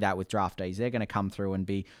going to see that with draftees. They're going to come through and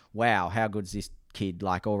be, wow, how good's this kid,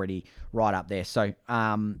 already right up there. So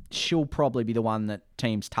she'll probably be the one that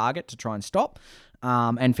teams target to try and stop,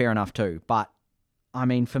 and fair enough too. But I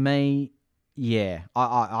mean, for me,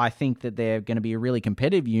 I think that they're going to be a really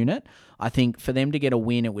competitive unit. I think for them to get a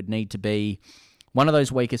win, it would need to be one of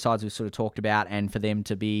those weaker sides we've sort of talked about, and for them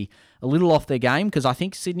to be a little off their game, because I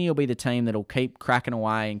think Sydney will be the team that'll keep cracking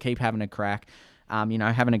away and keep having a crack,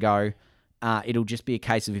 having a go. It'll just be a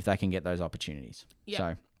case of if they can get those opportunities. Yep.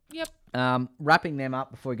 So. Yep. Wrapping them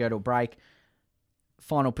up before we go to a break.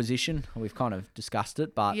 Final position, we've kind of discussed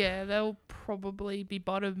it, but... Yeah, they'll probably be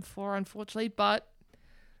bottom 4, unfortunately, but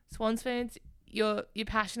Swans fans, you're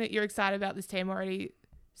passionate, you're excited about this team already.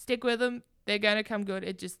 Stick with them. They're going to come good.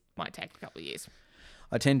 It just might take a couple of years.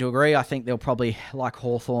 I tend to agree. I think they'll probably, like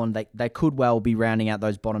Hawthorn, they could well be rounding out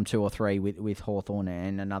those bottom 2 or 3 with Hawthorn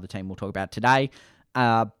and another team we'll talk about today.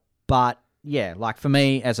 But... yeah, for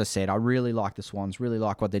me, as I said, I really like the Swans, really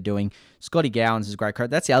like what they're doing. Scotty Gowans is a great coach.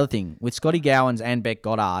 That's the other thing. With Scotty Gowans and Beck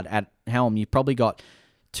Goddard at helm, you've probably got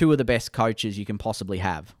 2 of the best coaches you can possibly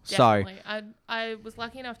have. Definitely. So I was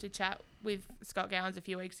lucky enough to chat with Scott Gowans a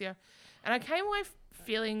few weeks ago, and I came away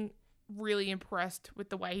feeling really impressed with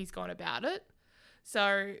the way he's gone about it.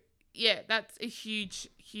 So, yeah, that's a huge,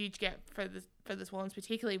 huge gap for the Swans,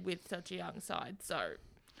 particularly with such a young side. So,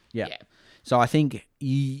 yeah. So I think...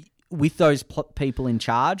 with those people in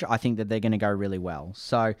charge, I think that they're going to go really well.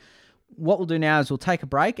 So what we'll do now is we'll take a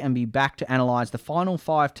break and be back to analyse the final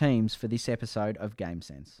 5 teams for this episode of Game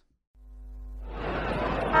Sense.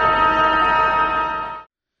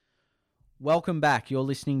 Welcome back. You're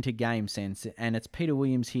listening to Game Sense, and it's Peter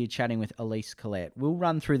Williams here chatting with Alyce Collett. We'll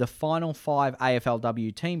run through the final 5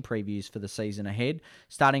 AFLW team previews for the season ahead,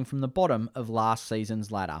 starting from the bottom of last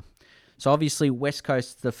season's ladder. So obviously West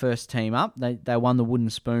Coast's the first team up. They won the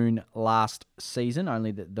Wooden Spoon last season,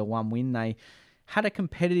 only the one win. They had a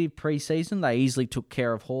competitive preseason. They easily took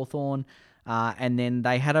care of Hawthorn, and then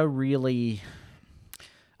they had a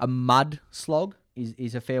mud slog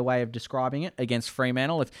is a fair way of describing it against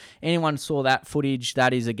Fremantle. If anyone saw that footage,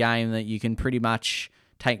 that is a game that you can pretty much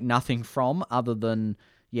take nothing from other than,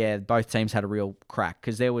 both teams had a real crack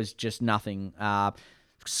because there was just nothing.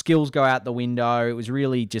 Skills go out the window. It was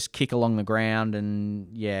really just kick along the ground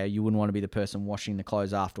and, you wouldn't want to be the person washing the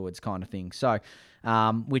clothes afterwards kind of thing. So,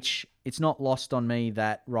 which it's not lost on me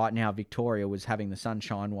that right now Victoria was having the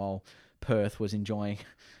sunshine while Perth was enjoying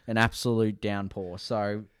an absolute downpour.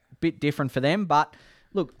 So, bit different for them, but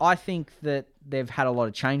look, I think that they've had a lot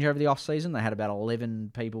of change over the off-season. They had about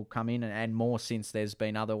 11 people come in and more since there's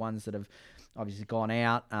been other ones that have obviously gone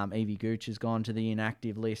out. Evie Gooch has gone to the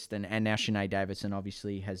inactive list, and now Sinead Davison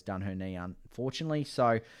obviously has done her knee, unfortunately.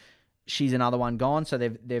 So she's another one gone. So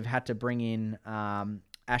they've had to bring in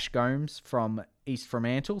Ash Gomes from East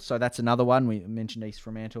Fremantle. So that's another one. We mentioned East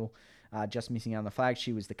Fremantle just missing out on the flag.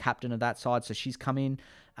 She was the captain of that side, so she's come in.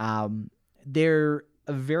 They're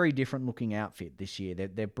a very different looking outfit this year.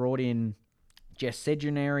 They've brought in Jess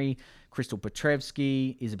Sedunary, Crystal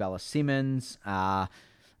Petrevsky, Isabella Simmons,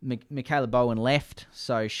 Michaela Bowen left,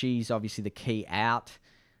 so she's obviously the key out.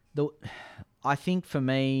 I think for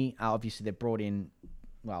me, obviously they've brought in,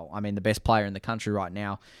 the best player in the country right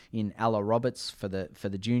now in Ella Roberts for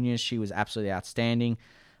the juniors. She was absolutely outstanding.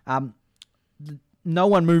 No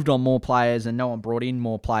one moved on more players and no one brought in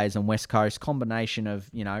more players than West Coast. Combination of,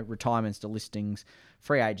 retirements to listings,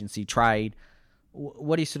 free agency, trade.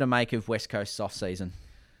 What do you sort of make of West Coast's off-season?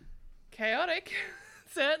 Chaotic.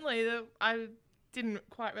 Certainly. I didn't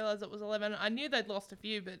quite realise it was 11. I knew they'd lost a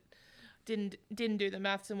few, but didn't do the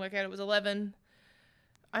maths and work out it was 11.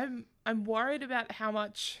 I'm worried about how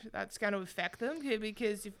much that's going to affect them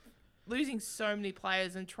because if losing so many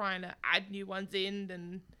players and trying to add new ones in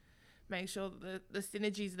and make sure that the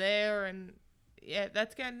synergy's there, and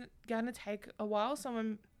that's going to take a while. So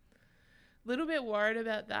I'm a little bit worried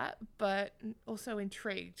about that, but also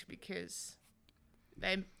intrigued because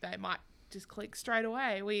they might just click straight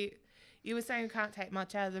away. You were saying we can't take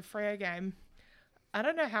much out of the Freo game. I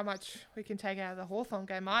don't know how much we can take out of the Hawthorn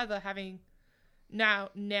game either, having now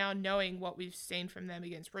knowing what we've seen from them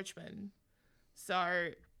against Richmond. So,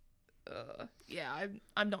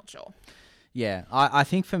 I'm not sure. Yeah, I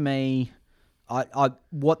think for me, I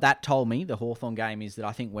what that told me, the Hawthorn game, is that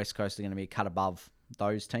I think West Coast are going to be cut above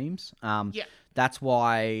those teams. That's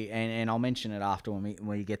why, and I'll mention it after when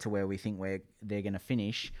we get to where we think they're going to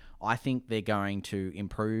finish. I think they're going to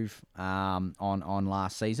improve on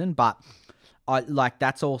last season, but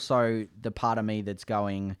that's also the part of me that's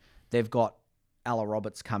going. They've got Ella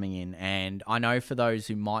Roberts coming in, and I know for those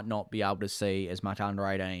who might not be able to see as much under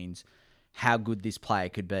 18s, how good this player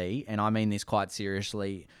could be, and I mean this quite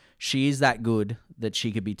seriously. She is that good that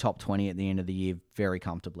she could be top 20 at the end of the year very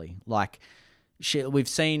comfortably. We've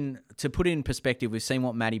seen, to put it in perspective, we've seen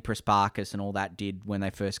what Maddie Prespakis and all that did when they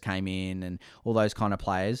first came in and all those kind of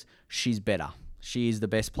players. She's better. She is the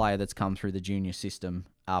best player that's come through the junior system,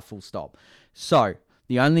 full stop. So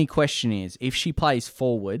the only question is, if she plays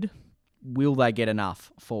forward, will they get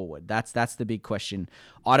enough forward? That's the big question.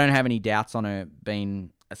 I don't have any doubts on her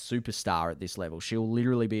being a superstar at this level. She'll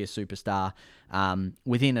literally be a superstar.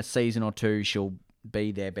 Within a season or two, she'll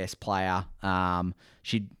be their best player.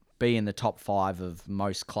 She'd be in the top 5 of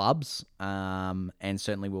most clubs, and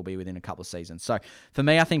certainly will be within a couple of seasons. So for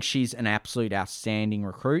me, I think she's an absolute outstanding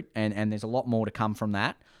recruit, and there's a lot more to come from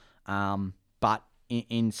that. But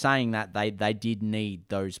in saying that, they did need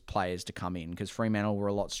those players to come in because Fremantle were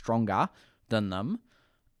a lot stronger than them.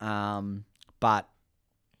 But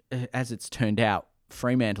as it's turned out,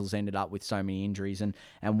 Fremantle's ended up with so many injuries, and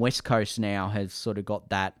West Coast now has sort of got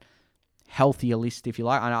that healthier list, if you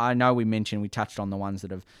like. I know we touched on the ones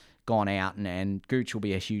that have gone out, and Gooch will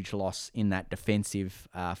be a huge loss in that defensive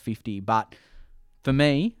 50. But for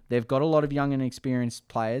me, they've got a lot of young and experienced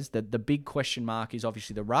players. The big question mark is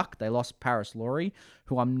obviously the ruck. They lost Paris Laurie,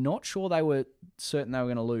 who I'm not sure they were certain they were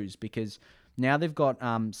going to lose, because now they've got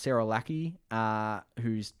Sarah Lackey,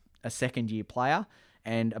 who's a second-year player,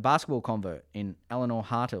 and a basketball convert in Eleanor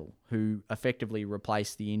Hartle, who effectively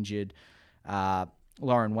replaced the injured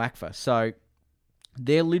Lauren Wackfer. So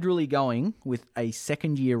they're literally going with a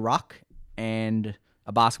second-year ruck and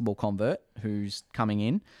a basketball convert who's coming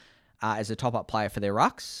in as a top-up player for their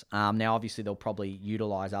rucks. Now, obviously, they'll probably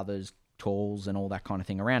utilise others, talls and all that kind of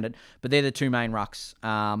thing around it, but they're the two main rucks.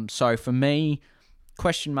 So for me,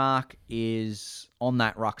 question mark is on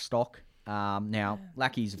that ruck stock. Now,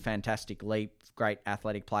 Lackey's a fantastic leap, great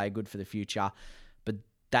athletic player, good for the future, but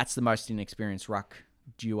that's the most inexperienced ruck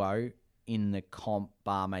duo in the comp,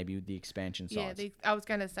 bar maybe with the expansion sides. Yeah, I was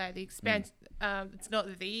going to say the expansion. It's not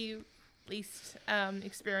the least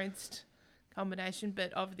experienced combination,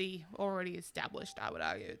 but of the already established, I would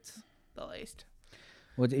argue it's the least.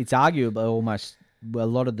 Well, it's arguable almost. Well, a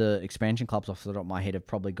lot of the expansion clubs off the top of my head have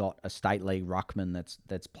probably got a state league ruckman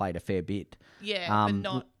that's played a fair bit. Yeah, but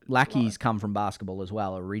not... Lackey's come from basketball as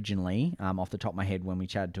well originally, off the top of my head when we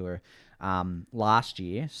chatted to her last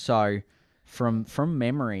year. So from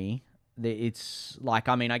memory, it's like,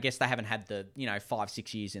 I mean, I guess they haven't had the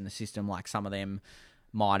 5-6 years in the system like some of them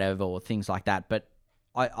might have or things like that. But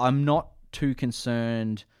I'm not too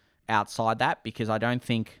concerned outside that because I don't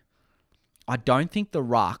think the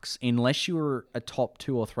rucks, unless you're a top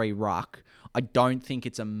 2 or 3 ruck, I don't think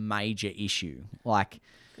it's a major issue. Like,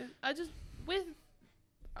 I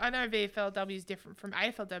know VFLW is different from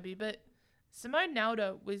AFLW, but Simone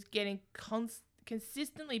Nalder was getting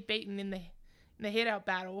consistently beaten in the head-out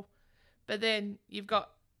battle, but then you've got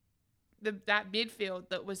that midfield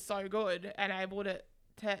that was so good and able to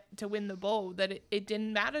win the ball that it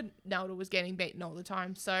didn't matter. Nalder was getting beaten all the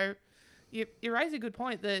time. So you raise a good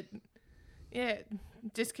point that, yeah,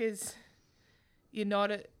 just because you're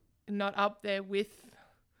not up there with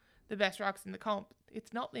the best rucks in the comp,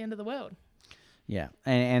 it's not the end of the world. Yeah,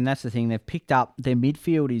 and that's the thing. They've picked up, their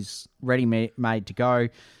midfield is ready made to go.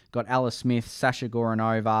 Got Alice Smith, Sasha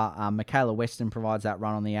Goranova, Michaela Weston provides that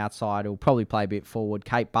run on the outside. Will probably play a bit forward.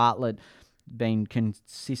 Kate Bartlett, been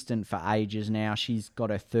consistent for ages now. She's got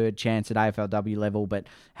her 3rd chance at AFLW level, but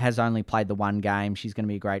has only played the 1 game. She's going to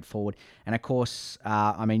be a great forward. And of course,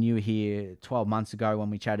 I mean, you were here 12 months ago when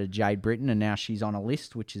we chatted to Jade Britton, and now she's on a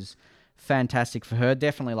list, which is fantastic for her.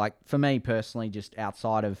 Definitely, like, for me personally, just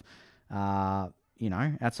outside of...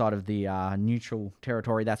 outside of the neutral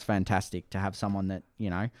territory, that's fantastic to have someone that,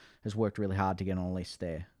 has worked really hard to get on a list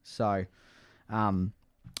there. So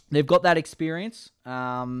they've got that experience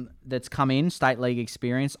that's come in, state league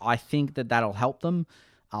experience. I think that'll help them.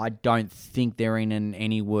 I don't think they're in an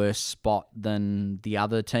any worse spot than the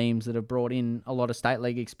other teams that have brought in a lot of state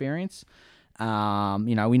league experience. We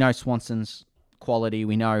know Swanson's quality.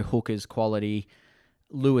 We know Hooker's quality,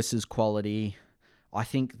 Lewis's quality. I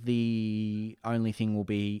think the only thing will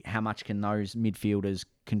be how much can those midfielders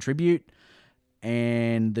contribute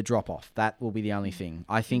and the drop-off. That will be the only thing.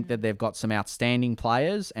 I think that they've got some outstanding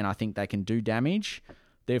players and I think they can do damage.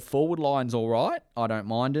 Their forward line's all right. I don't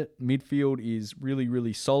mind it. Midfield is really,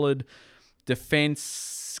 really solid.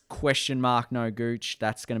 Defence, question mark, no Gooch.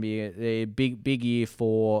 That's going to be a big year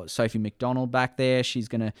for Sophie McDonald back there. She's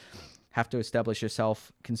going to have to establish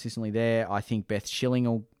herself consistently there. I think Beth Schilling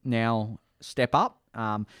will now step up.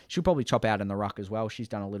 She'll probably chop out in the ruck as well. She's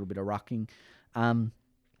done a little bit of rucking.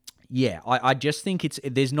 I just think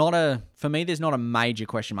there's not a major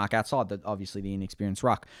question mark outside obviously the inexperienced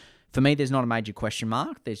ruck. For me, there's not a major question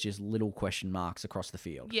mark. There's just little question marks across the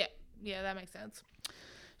field. Yeah, that makes sense.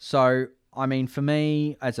 So, I mean, for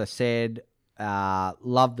me, as I said,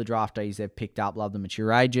 love the draftees they've picked up, love the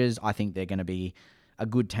mature ages. I think they're going to be a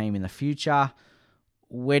good team in the future.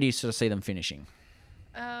 Where do you sort of see them finishing?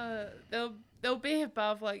 They'll be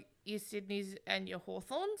above like your Sydneys and your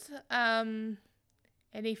Hawthorns.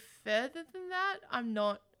 Any further than that, I'm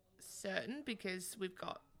not certain because we've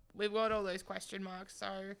got all those question marks.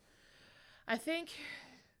 So I think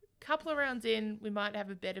a couple of rounds in, we might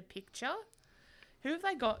have a better picture. Who have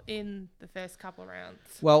they got in the first couple of rounds?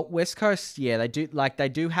 Well, West Coast, yeah, they do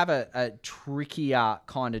have a trickier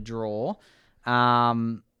kind of draw.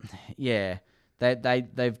 They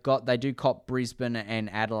do cop Brisbane and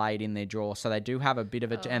Adelaide in their draw, so they do have a bit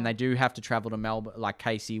of it, and they do have to travel to Melbourne, like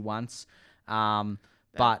Casey once.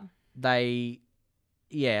 But they,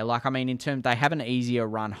 they have an easier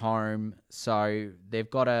run home, so they've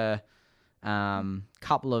got a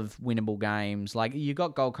couple of winnable games. Like you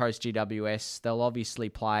got Gold Coast GWS, they'll obviously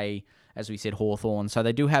play, as we said, Hawthorn, so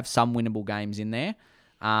they do have some winnable games in there.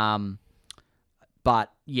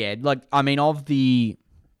 But yeah, of the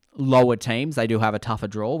lower teams, they do have a tougher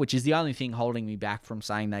draw, which is the only thing holding me back from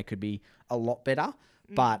saying they could be a lot better.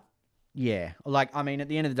 But yeah, at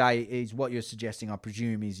the end of the day, is what you're suggesting, I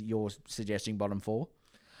presume, is you're suggesting bottom 4?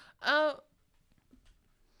 I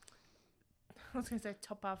was going to say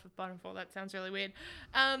top half of bottom 4. That sounds really weird.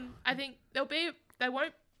 I think they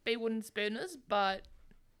won't be wooden spooners, but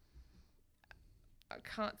I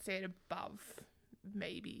can't see it above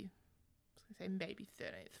maybe 13th,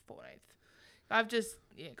 14th. I've just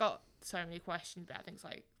got so many questions about things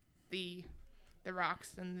like the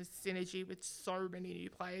rucks and the synergy with so many new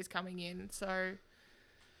players coming in. So,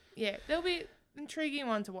 there'll be an intriguing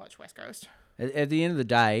one to watch, West Coast. At the end of the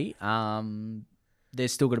day,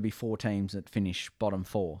 there's still got to be 4 teams that finish bottom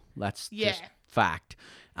 4. That's just Yeah. fact.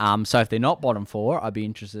 So if they're not bottom 4, I'd be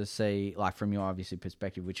interested to see, like from your obviously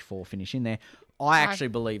perspective, which 4 finish in there. I actually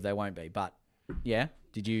believe they won't be, but yeah.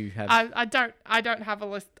 Did you have? I don't have a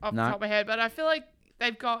list off the top of my head, but I feel like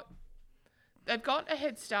they've got a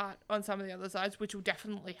head start on some of the other sides, which will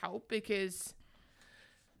definitely help because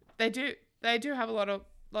they do have a lot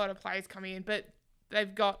of players coming in, but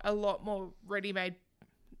they've got a lot more ready-made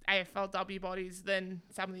AFLW bodies than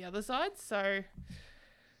some of the other sides. So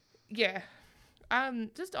yeah,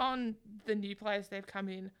 just on the new players they've come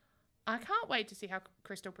in, I can't wait to see how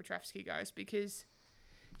Crystal Petrevski goes because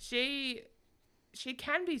she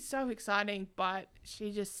can be so exciting, but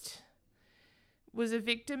she just was a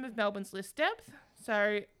victim of Melbourne's list depth.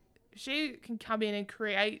 So she can come in and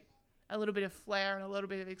create a little bit of flair and a little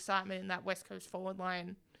bit of excitement in that West Coast forward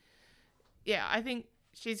line. Yeah, I think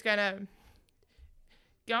she's going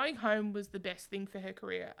home was the best thing for her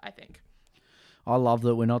career, I think. I love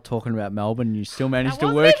that we're not talking about Melbourne. You still managed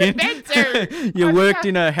to work in. You worked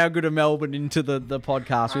in how good a Melbourne into the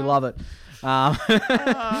podcast. We love it.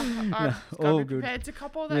 I'm all good. Prepared to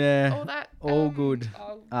cop all that. Yeah, all that. All good.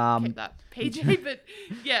 I'll keep that PG, but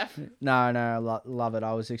yeah. No, love it.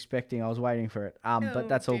 I was waiting for it. But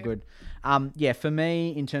that's all good. Yeah, for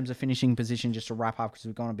me, in terms of finishing position, just to wrap up because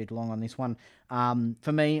we've gone a bit long on this one.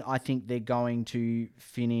 For me, I think they're going to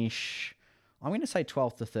finish. I'm going to say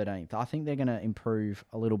 12th to 13th. I think they're going to improve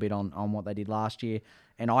a little bit on what they did last year.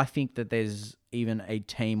 And I think that there's even a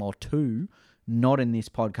team or two, not in this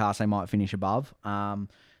podcast, they might finish above. And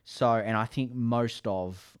I think most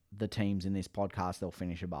of the teams in this podcast, they'll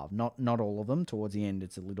finish above. Not all of them. Towards the end,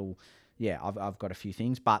 it's a little, I've got a few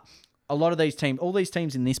things. But a lot of these teams, all these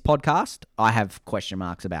teams in this podcast, I have question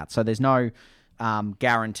marks about. So there's no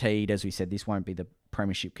guaranteed, as we said, this won't be the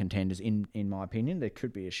premiership contenders in my opinion. There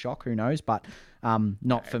could be a shock, who knows, but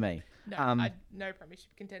not for me. No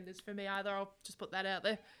premiership contenders for me either. I'll just put that out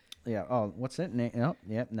there. Yeah. Oh, what's that? No.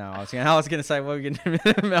 I was going to say, well, we're going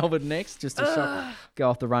to Melbourne next, just to shock, go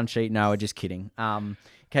off the run sheet. No, we're just kidding. In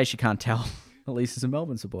case you can't tell, Alyce is a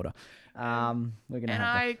Melbourne supporter. We're gonna and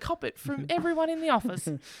I cop it from everyone in the office.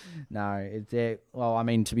 No, it's there. Well, I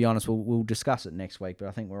mean, to be honest, we'll discuss it next week, but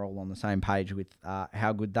I think we're all on the same page with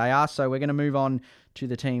how good they are. So we're going to move on to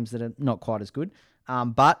the teams that are not quite as good,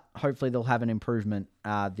 but hopefully they'll have an improvement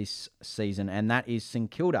this season, and that is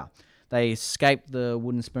St Kilda. They escaped the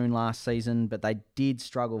wooden spoon last season, but they did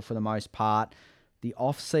struggle for the most part. The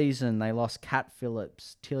off-season, they lost Kat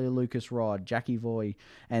Phillips, Tilly Lucas-Rod, Jackie Voy,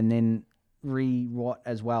 and then Watt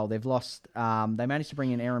as well. They've lost. They managed to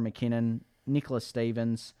bring in Erin McKinnon, Nicholas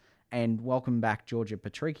Stevens, and welcome back Georgia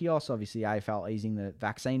Patrikios. Obviously, AFL easing the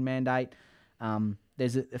vaccine mandate.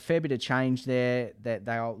 There's a fair bit of change there. That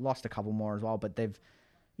they lost a couple more as well, but they've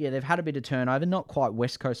had a bit of turnover. Not quite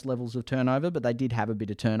West Coast levels of turnover, but they did have a bit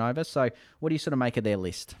of turnover. So, what do you sort of make of their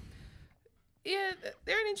list? Yeah,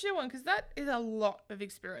 they're an interesting one because that is a lot of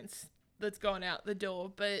experience that's gone out the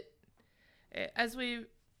door. But as we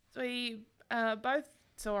both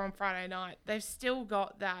saw on Friday night, they've still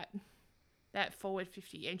got that forward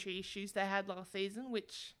 50 entry issues they had last season,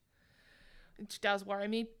 which does worry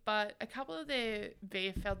me. But a couple of their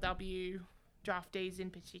VFLW draftees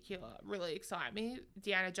in particular really excite me.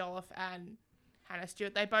 Deanna Jolliffe and Hannah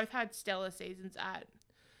Stewart. They both had stellar seasons at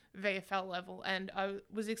VFL level, and I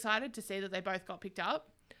was excited to see that they both got picked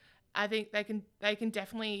up. I think they can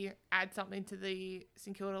definitely add something to the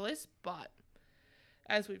St Kilda list, but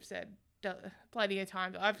as we've said plenty of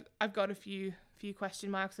times, I've got a few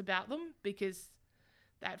question marks about them because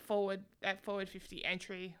that forward 50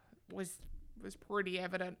 entry was pretty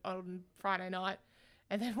evident on Friday night,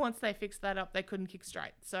 and then once they fixed that up, they couldn't kick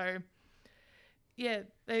straight. So yeah,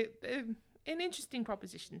 they're an interesting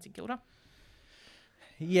proposition, St Kilda.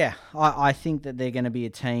 Yeah, I think that they're going to be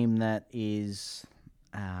a team that is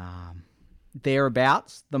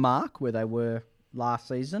thereabouts the mark where they were last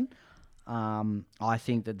season. I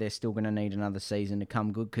think that they're still going to need another season to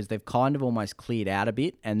come good because they've kind of almost cleared out a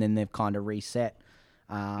bit and then they've kind of reset.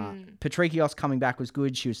 Patrikios coming back was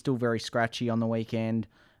good. She was still very scratchy on the weekend.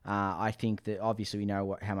 I think that obviously we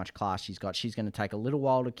know how much class she's got. She's going to take a little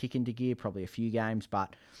while to kick into gear, probably a few games,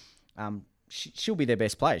 but she'll be their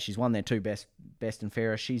best player. She's won their two best and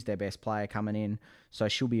fairest. She's their best player coming in, so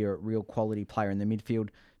she'll be a real quality player in the midfield.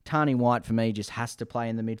 Tani White, for me, just has to play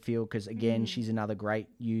in the midfield because, again, she's another great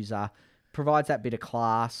user. Provides that bit of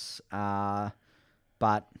class,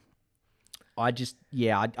 but I just,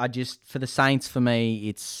 for the Saints, for me,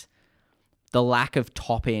 it's the lack of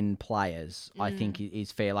top-end players, I think,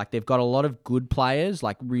 is fair. Like, they've got a lot of good players,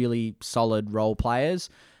 like really solid role players,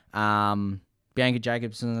 Bianca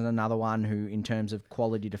Jacobson is another one who, in terms of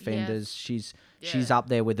quality defenders, she's up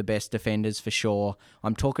there with the best defenders for sure.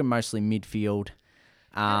 I'm talking mostly midfield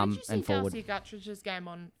How did you see and forward. Darcy Guttridge's game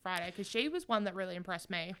on Friday? Because she was one that really impressed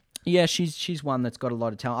me. Yeah, she's one that's got a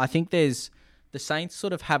lot of talent. I think the Saints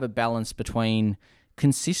sort of have a balance between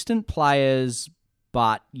consistent players,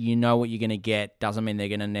 but you know what you're going to get. Doesn't mean they're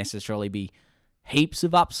going to necessarily be heaps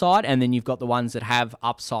of upside, and then you've got the ones that have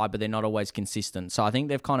upside, but they're not always consistent. So I think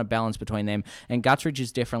they've kind of balanced between them, and Guttridge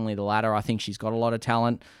is definitely the latter. I think she's got a lot of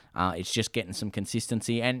talent. It's just getting some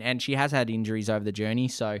consistency, and she has had injuries over the journey,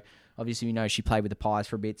 so obviously we know she played with the Pies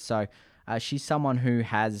for a bit, so she's someone who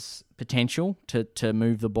has potential to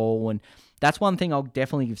move the ball, and that's one thing I'll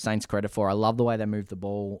definitely give Saints credit for. I love the way they move the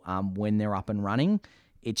ball when they're up and running.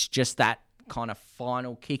 It's just that kind of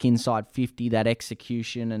final kick inside 50, that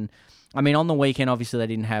execution, and I mean, on the weekend, obviously, they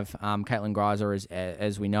didn't have Caitlin Greiser,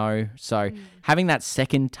 as we know. So having that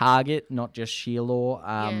second target, not just Shearlaw,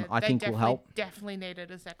 I think will help. Definitely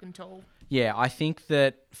needed a second tool. Yeah, I think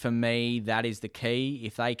that, for me, that is the key.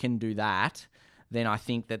 If they can do that, then I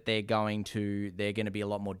think that they're going to be a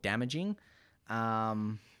lot more damaging.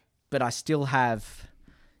 But I still have...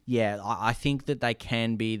 Yeah, I think that they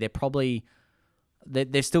can be... They're probably...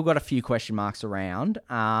 They've still got a few question marks around.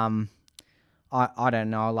 I don't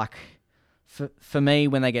know, like... For me,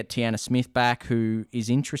 when they get Tiana Smith back, who is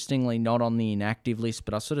interestingly not on the inactive list,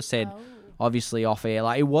 but I sort of said, obviously off air,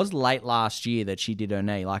 like it was late last year that she did her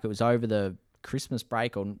knee. Like it was over the Christmas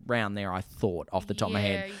break or around there, I thought, off the top of my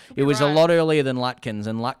head. It was a lot earlier than Lutkins,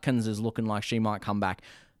 and Lutkins is looking like she might come back.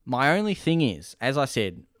 My only thing is, as I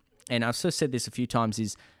said, and I've sort of said this a few times,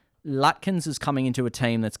 is Lutkins is coming into a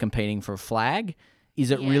team that's competing for a flag. Is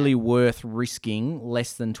it really worth risking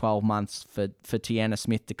less than 12 months for Tiana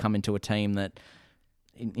Smith to come into a team that,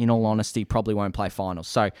 in all honesty, probably won't play finals?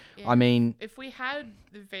 So, I mean... If we had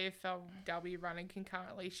the VFLW running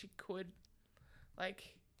concurrently, she could,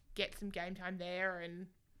 get some game time there and,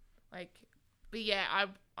 But yeah,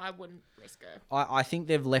 I wouldn't risk her. I think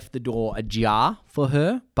they've left the door ajar for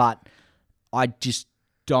her, but I just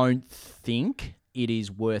don't think it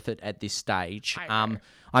is worth it at this stage.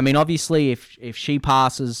 I mean, obviously, if she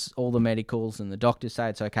passes all the medicals and the doctors say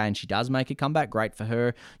it's okay and she does make a comeback, great for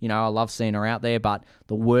her. You know, I love seeing her out there, but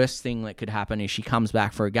the worst thing that could happen is she comes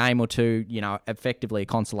back for a game or two, you know, effectively a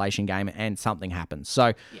consolation game, and something happens.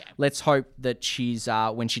 So let's hope that she's,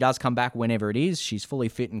 when she does come back, whenever it is, she's fully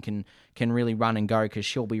fit and can really run and go, because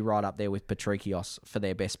she'll be right up there with Patrikios for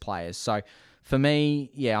their best players. So for me,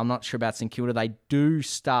 I'm not sure about St Kilda. They do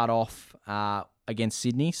start off against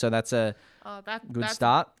Sydney, so that's a good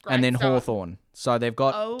start. And then Hawthorn. So they've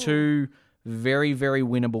got two very, very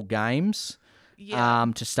winnable games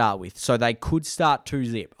to start with. So they could start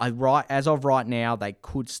 2-0. As of right now, they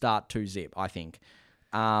could start 2-0, I think.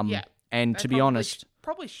 And to be honest...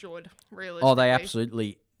 Probably should, really. Oh, they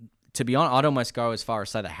absolutely... To be honest, I'd almost go as far as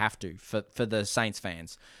say they have to for the Saints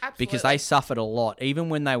fans. Absolutely. Because they suffered a lot. Even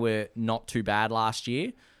when they were not too bad last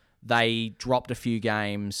year, they dropped a few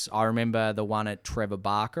games. I remember the one at Trevor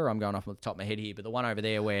Barker. I'm going off the top of my head here, but the one over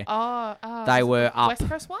there where they were up. West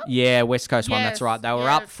Coast one? Yeah, West Coast one. That's right. They were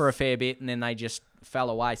up for a fair bit, and then they just fell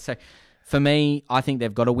away. So for me, I think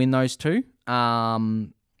they've got to win those two.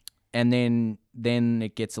 And then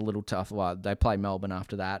it gets a little tough. Well, they play Melbourne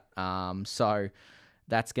after that. So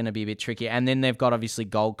that's going to be a bit tricky. And then they've got obviously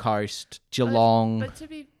Gold Coast, Geelong. But to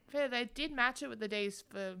be fair, they did match it with the D's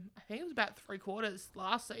for, I think it was about 3/4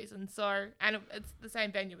 last season. So, and it's the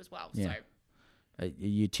same venue as well. Yeah. So, are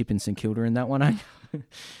you tipping St Kilda in that one, eh?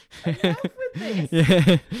 Enough with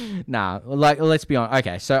this. Nah, let's be honest.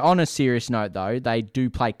 Okay, so on a serious note, though, they do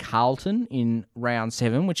play Carlton in round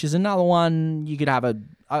 7, which is another one you could have a...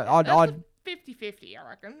 I'd 50-50, I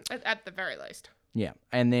reckon, at the very least. Yeah,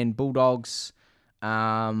 and then Bulldogs...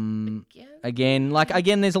 Again,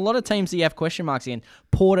 there's a lot of teams that you have question marks in.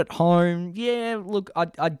 Port at home, look,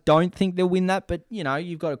 I don't think they'll win that, but, you know,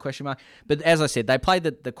 you've got a question mark. But as I said, they play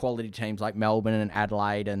the quality teams like Melbourne and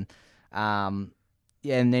Adelaide, and and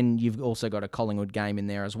then you've also got a Collingwood game in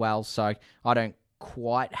there as well. So I don't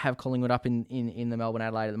quite have Collingwood up in the Melbourne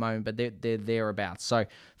Adelaide at the moment, but they're thereabouts. So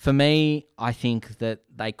for me, I think that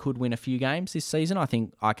they could win a few games this season. I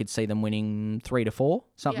think I could see them winning 3-4,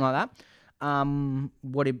 something like that.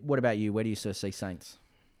 What about you? Where do you sort of see Saints?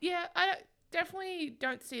 Yeah, I definitely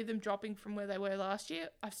don't see them dropping from where they were last year.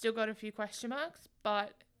 I've still got a few question marks,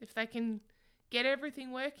 but if they can get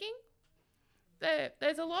everything working,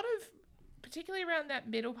 there's a lot of, particularly around that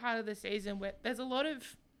middle part of the season, where there's a lot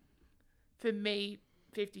of, for me,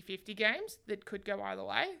 50-50 games that could go either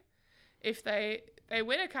way. If they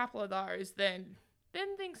win a couple of those, then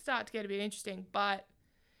things start to get a bit interesting, but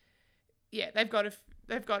they've got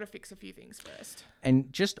to fix a few things first.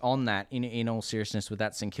 And just on that, in all seriousness, with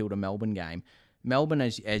that St Kilda Melbourne game, Melbourne,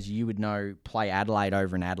 as you would know, play Adelaide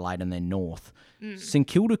over in Adelaide and then North. St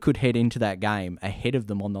Kilda could head into that game ahead of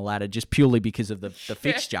them on the ladder just purely because of the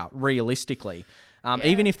fixture, realistically.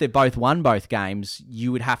 Even if they've both won both games,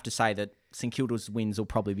 you would have to say that St Kilda's wins will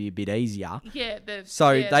probably be a bit easier. Yeah.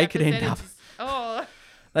 They could end up...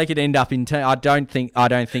 They could end up in... I don't think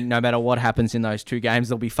no matter what happens in those two games,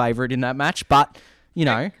 they'll be favourite in that match. But,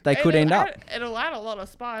 they could end up. It'll add a lot of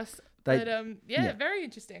spice. Very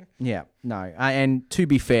interesting. Yeah, no. And to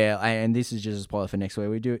be fair, and this is just a spoiler for next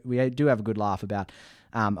week, we do have a good laugh about,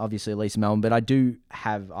 obviously, Alyce Melbourne, but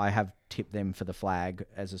I have tipped them for the flag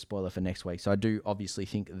as a spoiler for next week. So I do obviously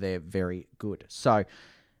think they're very good. So,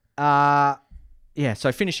 so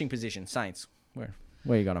finishing position, Saints.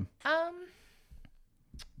 Where you got them?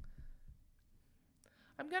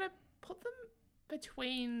 I'm going to put them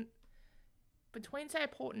between say,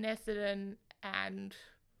 Port and Essendon and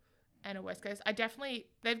a West Coast.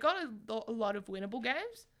 They've got a lot of winnable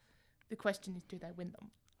games. The question is, do they win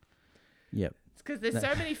them? Yep. It's because there's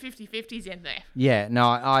so many 50-50s in there. Yeah, no,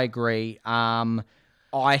 I agree.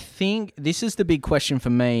 I think this is the big question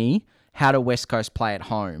for me. How do West Coast play at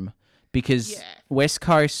home? Because West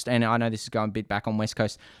Coast, and I know this is going a bit back on West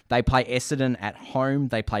Coast, they play Essendon at home.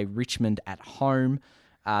 They play Richmond at home.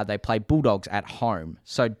 They play Bulldogs at home.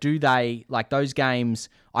 So do they, like those games,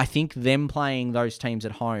 I think them playing those teams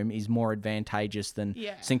at home is more advantageous than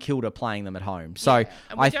St Kilda playing them at home. So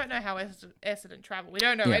and we don't know how Essendon travel. We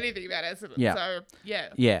don't know anything about Essendon. Yeah. So,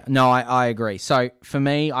 Yeah, no, I agree. So for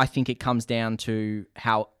me, I think it comes down to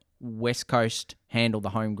how West Coast handle the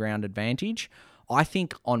home ground advantage. I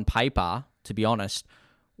think on paper, to be honest,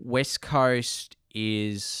 West Coast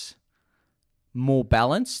is more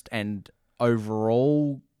balanced and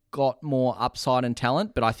overall got more upside and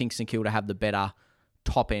talent, but I think St Kilda have the better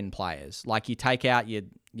top-end players. Like you take out your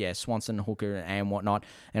Swanson, Hooker and whatnot,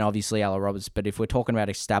 and obviously Ella Roberts, but if we're talking about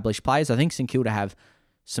established players, I think St Kilda have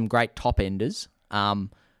some great top-enders,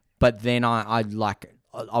 but then I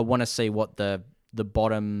want to see what the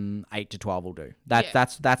bottom 8 to 12 will do.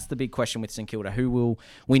 That's the big question with St Kilda.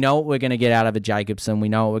 We know what we're going to get out of a Jacobson. We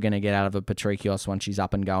know what we're going to get out of a Patricios once she's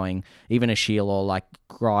up and going. Even a Sheila, like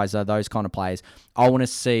Greiser, those kind of players. I want to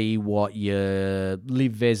see what your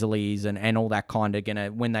Liv Veselys and all that kind of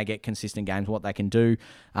gonna, when they get consistent games, what they can do.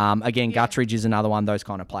 Guttridge is another one, those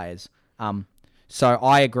kind of players. So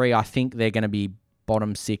I agree. I think they're going to be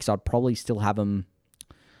bottom 6. I'd probably still have them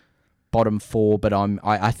bottom 4, but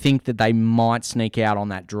I think that they might sneak out on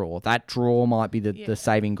that draw. That draw might be the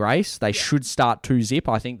saving grace. They should start 2-zip.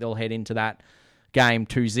 I think they'll head into that game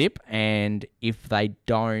 2-zip, and if they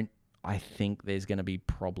don't, I think there's going to be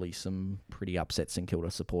probably some pretty upset St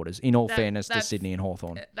Kilda supporters, in all fairness to Sydney and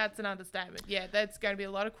Hawthorn. That's an understatement. Yeah, that's going to be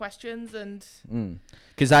a lot of questions.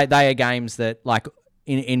 Because they are games that, like,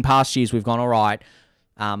 in past years, we've gone, all right,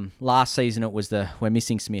 last season it was we're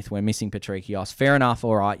missing Smith, we're missing Patricios. Fair enough,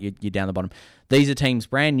 all right, you're down the bottom. These are teams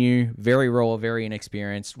brand new, very raw, very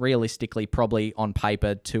inexperienced. Realistically, probably on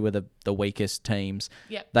paper, 2 of the weakest teams.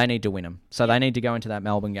 Yep. They need to win them. So they need to go into that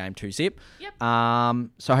Melbourne game 2-zip. Yep.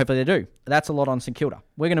 So hopefully they do. That's a lot on St Kilda.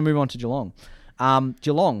 We're going to move on to Geelong.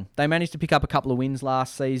 Geelong, they managed to pick up a couple of wins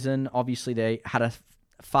last season. Obviously, they had a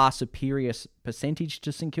far superior percentage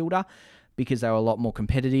to St Kilda because they were a lot more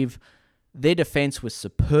competitive. Their defence was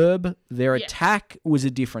superb. Their attack was a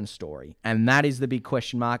different story. And that is the big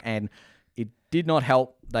question mark. And it did not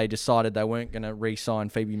help. They decided they weren't going to re-sign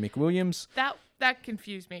Phoebe McWilliams. That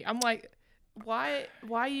confused me. I'm like, why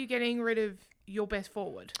are you getting rid of your best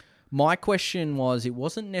forward? My question was, it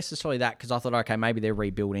wasn't necessarily that, because I thought, okay, maybe they're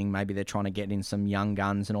rebuilding, maybe they're trying to get in some young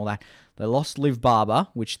guns and all that. They lost Liv Barber,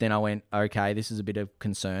 which then I went, okay, this is a bit of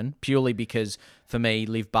concern, purely because for me,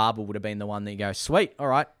 Liv Barber would have been the one that you go, sweet, all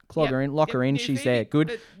right, her in, lock her in, she's there,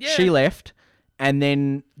 good. She left, and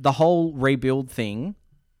then the whole rebuild thing,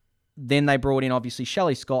 then they brought in obviously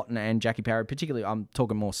Shelley Scott and Jackie Parry, particularly, I'm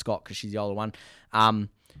talking more Scott because she's the older one,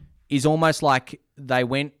 is almost like they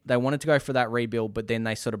wanted to go for that rebuild, but then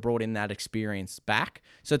they sort of brought in that experience back.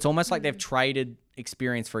 So it's almost like they've traded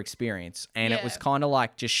experience for experience. And it was kind of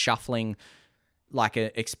like just shuffling like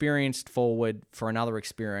an experienced forward for another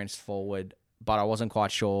experienced forward. But I wasn't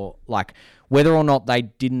quite sure like whether or not they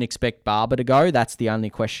didn't expect Barber to go. That's the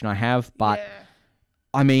only question I have. But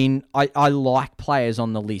I mean, I like players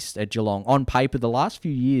on the list at Geelong. On paper, the last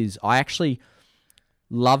few years, I actually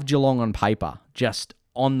love Geelong on paper. Just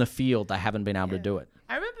on the field, they haven't been able to do it.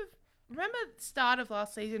 I remember the start of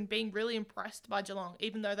last season being really impressed by Geelong,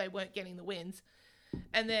 even though they weren't getting the wins.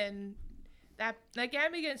 And then that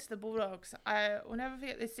game against the Bulldogs, I will never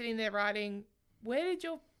forget. They're sitting there writing, "Where did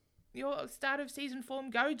your start of season form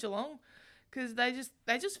go, Geelong?" Because they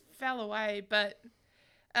just fell away. But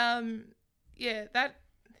that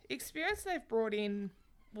experience they've brought in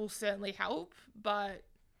will certainly help. But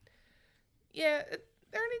yeah,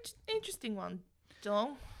 they're an interesting one,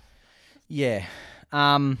 Geelong. Yeah.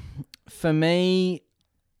 For me,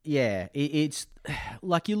 yeah, it's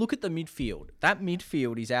like you look at the midfield. That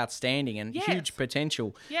midfield is outstanding and huge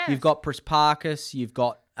potential. Yes. You've got Prasparkas, you've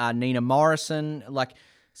got Nina Morrison. Like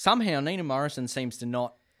somehow Nina Morrison seems to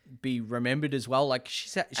not be remembered as well. Like she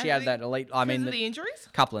had that elite. I mean, the injuries.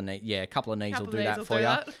 Couple of knees will do that for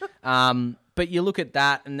you. But you look at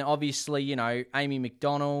that, and obviously, Amy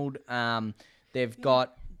McDonald. They've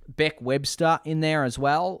got Beck Webster in there as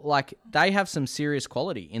well. Like they have some serious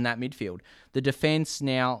quality in that midfield. The defence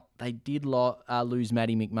now, they did lose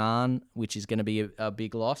Maddie McMahon, which is going to be a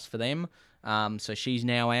big loss for them. So she's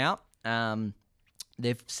now out.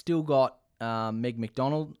 They've still got Meg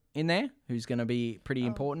McDonald in there, who's going to be pretty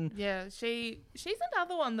important. Yeah, she's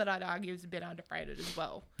another one that I'd argue is a bit underrated as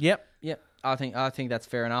well. Yep. I think that's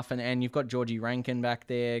fair enough. And you've got Georgie Rankin back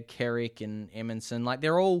there, Kerrick and Emerson. Like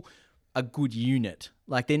they're all a good unit.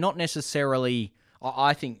 Like they're not necessarily.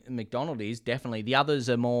 I think McDonald is definitely. The others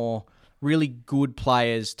are more really good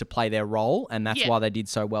players to play their role, and that's why they did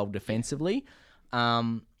so well defensively.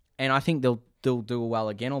 And I think they'll do well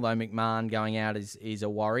again. Although McMahon going out is a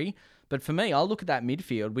worry. But for me, I'll look at that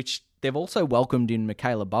midfield, which they've also welcomed in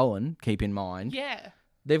Michaela Bowen, keep in mind. Yeah.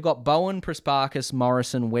 They've got Bowen, Prasparkas,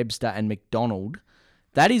 Morrison, Webster, and McDonald.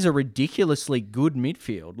 That is a ridiculously good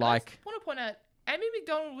midfield. Like, I want to point out, Amy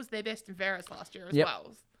McDonald was their best in Ferris last year as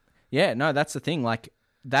well. Yeah, no, that's the thing. Like,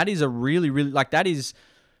 that is a really, really, like, that is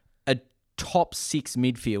a top 6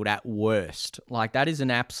 midfield at worst. Like, that is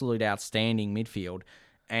an absolute outstanding midfield.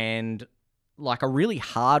 And like a really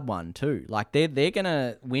hard one too. Like they're going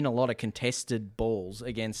to win a lot of contested balls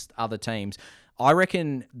against other teams. I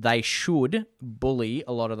reckon they should bully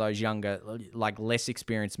a lot of those younger, like less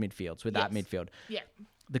experienced midfields with that midfield. Yeah.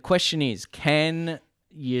 The question is, can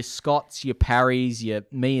your Scotts, your Parrys, your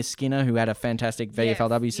Mia Skinner, who had a fantastic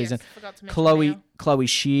VFLW season, Chloe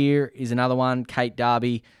Shear is another one, Kate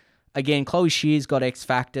Darby. Again, Chloe Shear's got X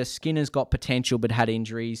Factor. Skinner's got potential but had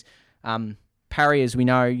injuries. Parry, as we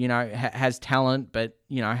know, has talent, but,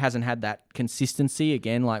 hasn't had that consistency,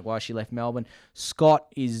 again, like why she left Melbourne. Scott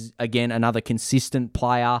is, again, another consistent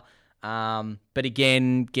player. But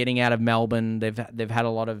again, getting out of Melbourne, they've had a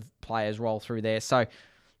lot of players roll through there. So,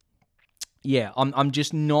 yeah, I'm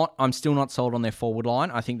still not sold on their forward line.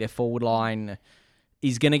 I think their forward line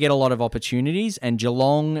is going to get a lot of opportunities, and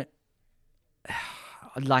Geelong,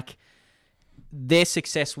 like, their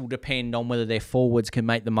success will depend on whether their forwards can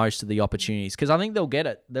make the most of the opportunities. Because I think they'll get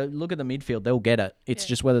it. Look at the midfield, they'll get it. It's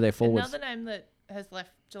just whether their forwards. Another name that has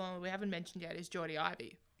left Geelong that we haven't mentioned yet is Geordie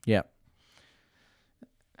Ivey. Yeah.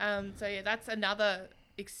 That's another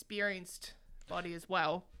experienced body as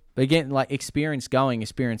well. But again, like experience going,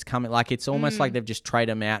 experience coming. Like it's almost like they've just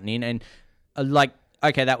traded them out and in. And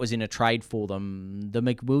okay, that was in a trade for them. The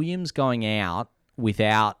McWilliams going out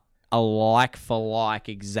without a like for like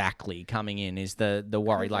exactly coming in is the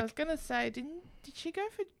worry. I was gonna say, did she go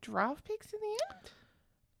for draft picks in the end?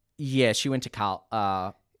 Yeah, she went to Carl.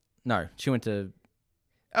 No, she went to.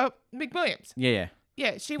 Oh, McWilliams. Yeah.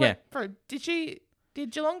 Yeah, she went for. Did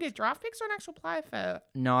Geelong get draft picks or an actual player for?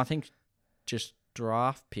 No, I think just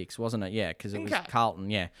draft picks, wasn't it? Yeah, because it was Carlton.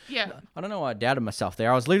 Yeah. I don't know why I doubted myself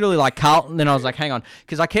there. I was literally like Carlton, then I was like, hang on,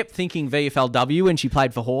 because I kept thinking VFLW when she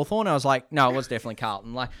played for Hawthorn. I was like, no, it was definitely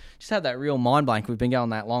Carlton. Like, just had that real mind blank. We've been going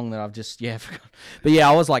that long that I've just forgot. But yeah,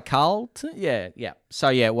 I was like Carlton. Yeah. So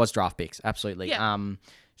yeah, it was draft picks, absolutely. Yeah.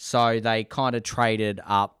 So they kind of traded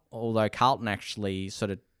up, although Carlton actually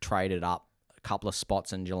sort of traded up a couple of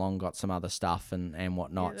spots, and Geelong got some other stuff and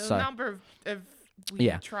whatnot. Yeah, a number of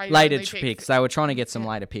later picks. They were trying to get some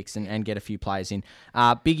later picks and get a few players in.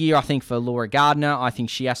 Big year, I think, for Laura Gardner. I think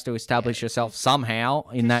she has to establish herself somehow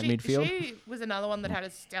in that midfield. She was another one that had a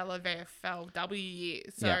stellar VFLW year,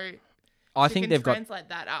 so I think they've translate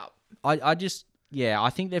that up. I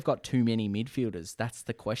think they've got too many midfielders. That's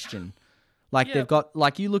the question. They've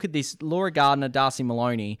got, you look at this, Laura Gardner, Darcy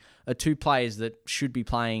Maloney are two players that should be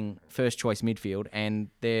playing first choice midfield, and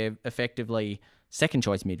they're effectively second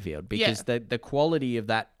choice midfield because the quality of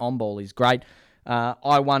that on ball is great.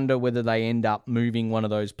 I wonder whether they end up moving one of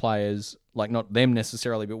those players, like not them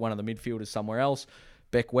necessarily, but one of the midfielders somewhere else.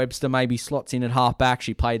 Beck Webster maybe slots in at halfback.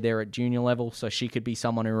 She played there at junior level, so she could be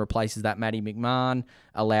someone who replaces that Maddie McMahon,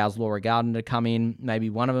 allows Laura Garden to come in. Maybe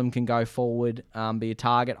one of them can go forward, be a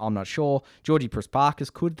target. I'm not sure. Georgie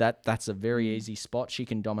Prusparkas could. That's a very easy spot. She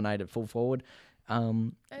can dominate at full forward.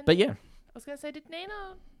 But yeah. I was going to say, did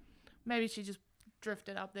Nina, maybe she just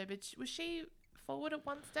drifted up there, but was she forward at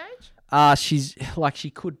one stage? She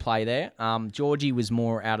could play there. Georgie was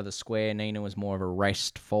more out of the square. Nina was more of a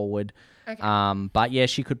rest forward. Okay. But yeah,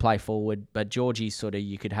 she could play forward. But Georgie sort of,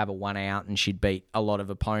 you could have a 1 out and she'd beat a lot of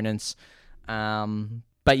opponents.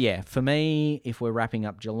 But yeah, for me, if we're wrapping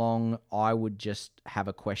up Geelong, I would just have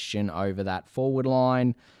a question over that forward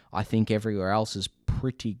line. I think everywhere else is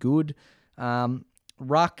pretty good.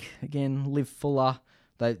 Ruck, again, Liv Fuller.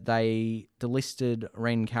 They delisted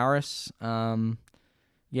Ren Karras.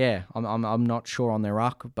 Yeah, I'm not sure on their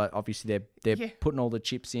ruck, but obviously they're putting all the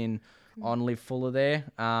chips in on Liv Fuller there.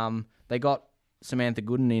 They got Samantha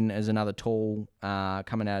Gooden in as another tall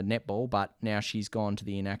coming out of netball, but now she's gone to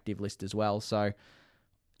the inactive list as well. So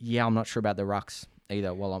yeah, I'm not sure about the rucks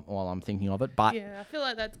either while I'm thinking of it. But yeah, I feel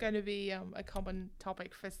like that's going to be a common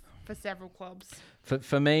topic for several clubs.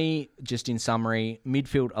 For me, just in summary,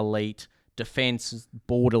 midfield elite, defence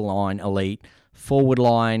borderline elite, forward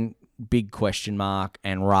line big question mark,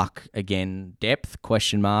 and ruck again depth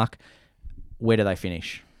question mark. Where do they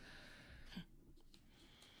finish?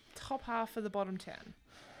 Top half of the bottom 10,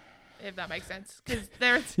 if that makes sense. Because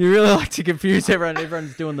there's you really like to confuse everyone.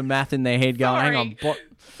 Everyone's doing the math in their head, going, "Hang on,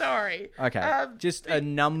 sorry." Okay, just a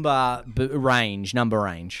number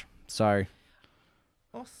range. So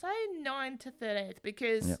I'll say 9 to 13th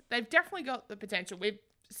because they've definitely got the potential. We've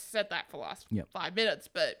said that for the last 5 minutes,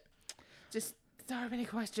 but just so many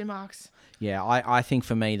question marks. Yeah, I think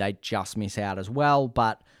for me they just miss out as well.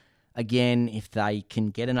 But again, if they can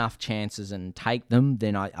get enough chances and take them,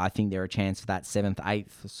 then I think they're a chance for that 7th,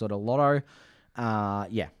 8th sort of lotto.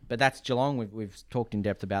 But that's Geelong. We've talked in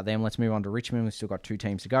depth about them. Let's move on to Richmond. We've still got 2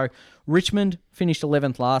 teams to go. Richmond finished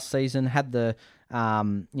 11th last season, had the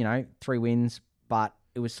 3 wins, but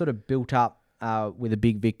it was sort of built up with a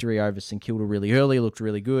big victory over St Kilda really early. Looked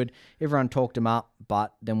really good. Everyone talked them up,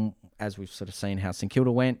 but then as we've sort of seen how St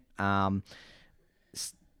Kilda went,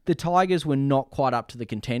 the Tigers were not quite up to the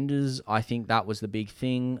contenders. I think that was the big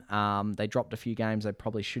thing. They dropped a few games they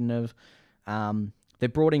probably shouldn't have. They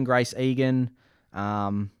brought in Grace Egan.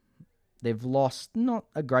 They've lost not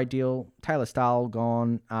a great deal. Taylor Stahl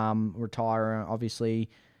gone, retire, obviously.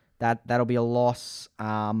 That'll be a loss.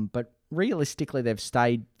 But realistically, they've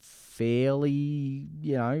stayed fairly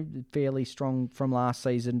strong from last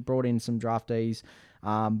season. Brought in some draftees.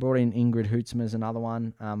 Brought in Ingrid Hootsma as another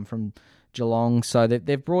one from Geelong. So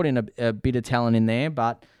they've brought in a bit of talent in there.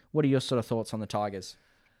 But what are your sort of thoughts on the Tigers?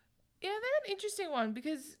 Yeah, they're an interesting one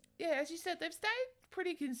because, as you said, they've stayed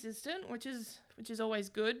pretty consistent, which is always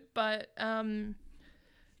good. But one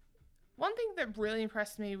thing that really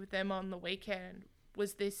impressed me with them on the weekend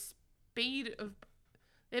was this speed of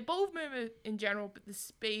their ball movement in general, but the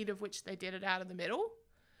speed of which they did it out of the middle.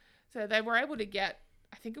 So they were able to get,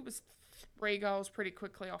 I think it was 3 goals pretty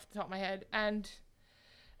quickly off the top of my head. And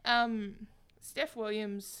Steph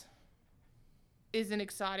Williams is a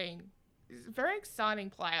very exciting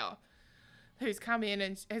player who's come in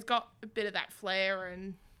and has got a bit of that flair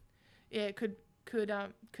and could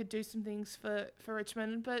do some things for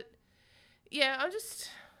Richmond. But I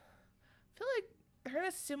feel like they're in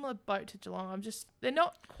a similar boat to Geelong. They're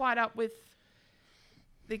not quite up with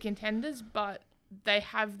the contenders, but they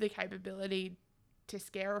have the capability to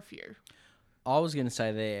scare a few. I was going to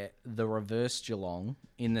say they're the reverse Geelong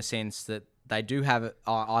in the sense that they do have.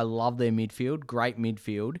 I love their midfield, great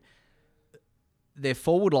midfield. Their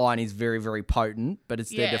forward line is very, very potent, but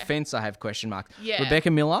it's their defence I have question marks. Yeah.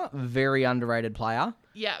 Rebecca Miller, very underrated player.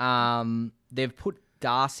 Yeah. They've put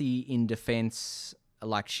Darcy in defence.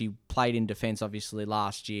 Like, she played in defence, obviously,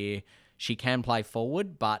 last year. She can play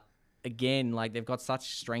forward, but again, like, they've got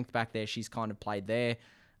such strength back there. She's kind of played there.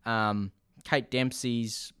 Kate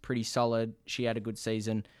Dempsey's pretty solid. She had a good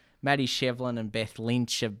season. Maddie Shevlin and Beth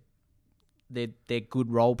Lynch, they're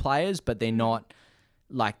good role players, but they're not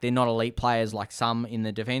elite players like some in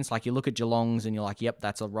the defence. Like, you look at Geelong's and you're like, yep,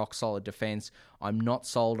 that's a rock solid defence. I'm not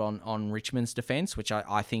sold on Richmond's defence, which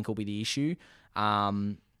I think will be the issue.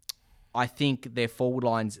 I think their forward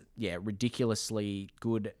line's, ridiculously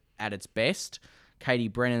good at its best. Katie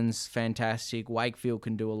Brennan's fantastic. Wakefield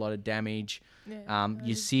can do a lot of damage. Yeah,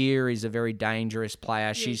 Yasir is a very dangerous player.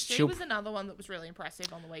 yeah, She she was another one that was really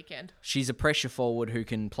impressive on the weekend. She's a pressure forward who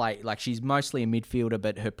can play. Like, she's mostly a midfielder,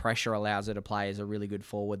 but her pressure allows her to play as a really good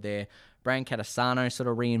forward there. Brian Catasano sort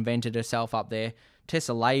of reinvented herself up there.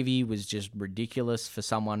 Tessa Lavey was just ridiculous for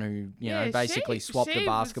someone who, basically swapped the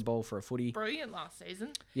basketball for a footy. Brilliant last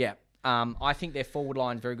season. Yeah. I think their forward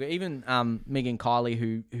line is very good. Even Megan Kiley,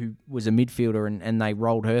 who was a midfielder, and they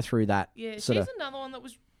rolled her through that. Yeah, she's another one that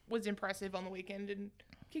was impressive on the weekend and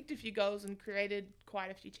kicked a few goals and created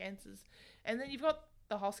quite a few chances. And then you've got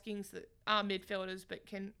the Hoskings that are midfielders but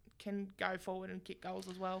can go forward and kick goals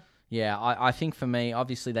as well. Yeah, I think for me,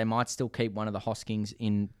 obviously they might still keep one of the Hoskings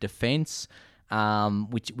in defence,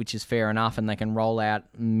 which is fair enough, and they can roll out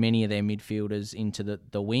many of their midfielders into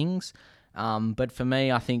the wings. But for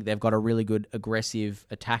me, I think they've got a really good aggressive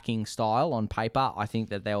attacking style on paper. I think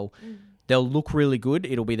that they'll look really good.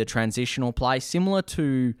 It'll be the transitional play, similar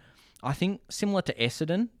to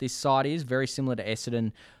Essendon. This side is very similar to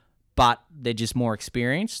Essendon, but they're just more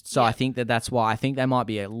experienced. So I think that's why I think they might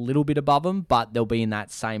be a little bit above them, but they'll be in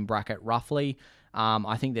that same bracket roughly.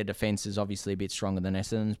 I think their defence is obviously a bit stronger than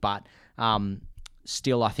Essendon's, but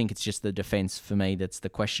still I think it's just the defence for me that's the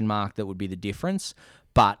question mark that would be the difference.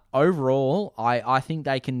 But overall, I think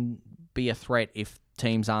they can be a threat if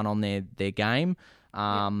teams aren't on their game.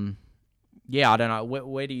 I don't know.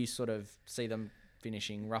 Where do you sort of see them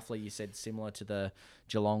finishing? Roughly, you said similar to the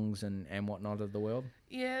Geelongs and whatnot of the world.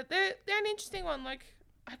 Yeah, they're an interesting one. Like,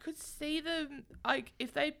 I could see them, like,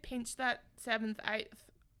 if they pinch that 7th, 8th,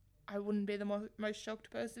 I wouldn't be the most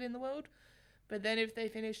shocked person in the world. But then if they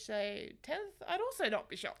finish, say, 10th, I'd also not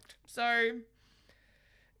be shocked. So,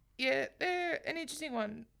 yeah, they're an interesting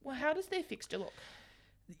one. Well, how does their fixture look?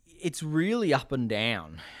 It's really up and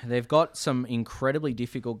down. They've got some incredibly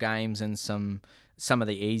difficult games and some of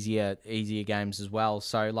the easier games as well.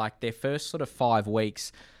 So, like, their first sort of 5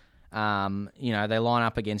 weeks, they line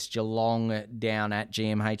up against Geelong down at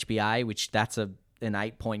GMHBA, which that's an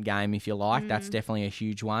 8-point game, if you like. That's definitely a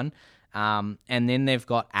huge one. And then they've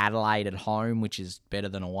got Adelaide at home, which is better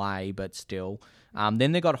than away, but still.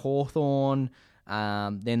 Then they've got Hawthorn.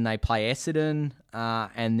 Then they play Essendon.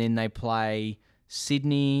 And then they play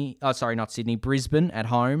Brisbane at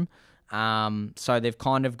home. So they've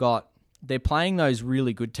kind of they're playing those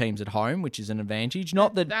really good teams at home, which is an advantage.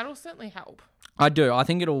 That'll certainly help. I do. I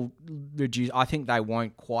think it'll reduce. I think they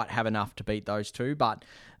won't quite have enough to beat those two, but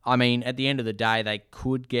I mean, at the end of the day, they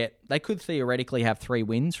could theoretically have 3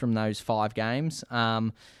 wins from those 5 games.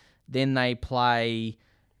 Then they play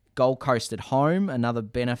Gold Coast at home, another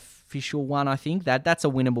beneficial one, I think. That's a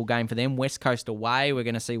winnable game for them. West Coast away, we're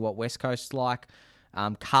going to see what West Coast's like.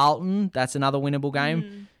 Carlton, that's another winnable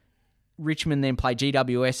game. Richmond then play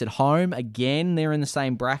GWS at home. Again, they're in the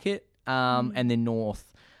same bracket. And then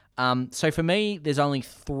North. So for me, there's only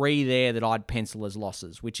 3 there that I'd pencil as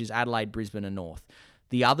losses, which is Adelaide, Brisbane, and North.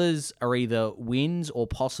 The others are either wins or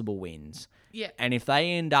possible wins. Yeah. And if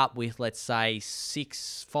they end up with, let's say,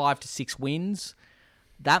 5 to 6 wins,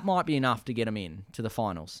 that might be enough to get them in to the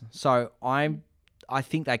finals. So I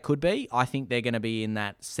think they could be. I think they're going to be in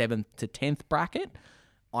that 7th to 10th bracket.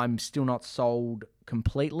 I'm still not sold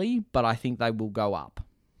completely, but I think they will go up.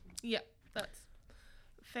 Yeah, that's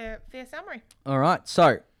fair summary. All right,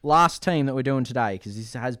 so last team that we're doing today, because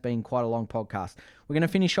this has been quite a long podcast. We're going to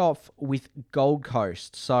finish off with Gold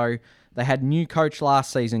Coast. So they had new coach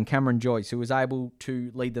last season, Cameron Joyce, who was able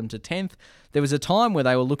to lead them to 10th. There was a time where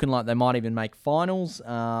they were looking like they might even make finals,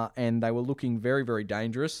 and they were looking very, very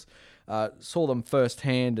dangerous. Saw them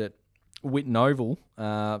firsthand at Whitten Oval,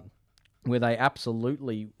 where they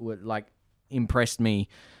absolutely were, impressed me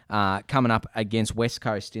coming up against West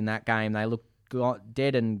Coast in that game. They looked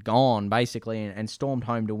dead and gone, basically, and stormed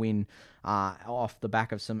home to win off the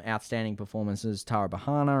back of some outstanding performances. Tara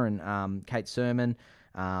Bahana and Kate Sermon,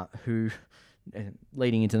 who,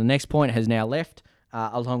 leading into the next point, has now left,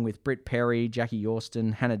 along with Britt Perry, Jackie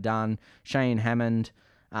Yorston, Hannah Dunn, Shane Hammond,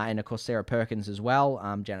 and, of course, Sarah Perkins as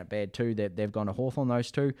well. Janet Baird, too. They've gone to Hawthorn,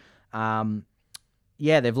 those two.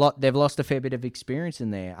 They've lost a fair bit of experience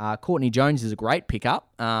in there. Courtney Jones is a great pickup.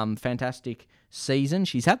 Fantastic season.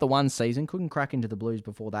 She's had the one season, couldn't crack into the Blues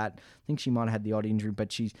before that. I think she might have had the odd injury, but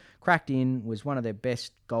she's cracked in, was one of their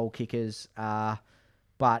best goal kickers.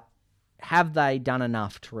 But have they done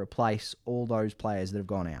enough to replace all those players that have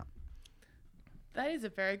gone out? That is a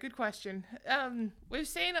very good question. We've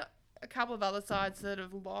seen a couple of other sides that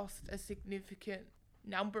have lost a significant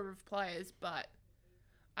number of players, but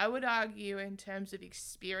I would argue in terms of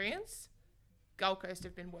experience, Gold Coast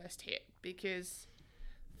have been worst hit because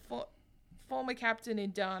former captain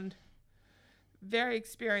in Dunn, very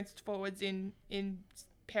experienced forwards in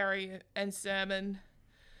Perry and Sermon.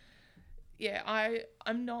 Yeah,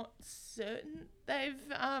 I'm not certain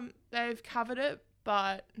they've covered it,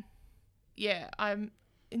 but yeah, I'm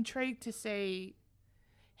intrigued to see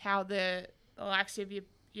how the likes of your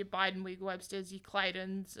Biden Wig-Websters, your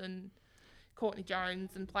Claytons and Courtney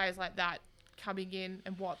Jones and players like that coming in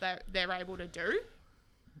and what they're able to do.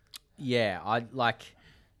 Yeah,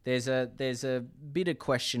 there's a bit of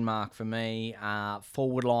question mark for me.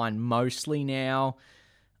 Forward line mostly now.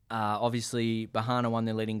 Obviously, Bahana won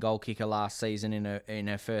their leading goal kicker last season in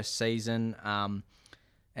her first season,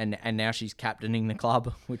 and now she's captaining the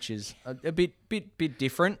club, which is a bit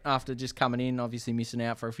different after just coming in. Obviously, missing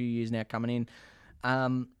out for a few years now coming in.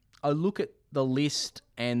 I look at the list,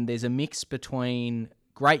 and there's a mix between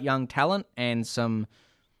great young talent and some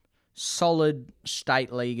solid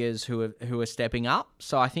state leaguers who are stepping up.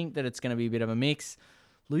 So I think that it's going to be a bit of a mix.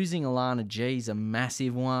 Losing Alana G is a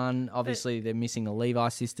massive one. Obviously, they're missing the Levi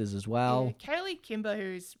sisters as well. Yeah, Kaylee Kimber,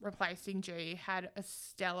 who's replacing G, had a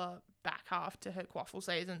stellar back half to her quaffle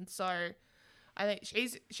season. So I think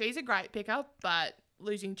she's a great pickup, but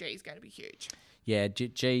losing G is going to be huge. Yeah,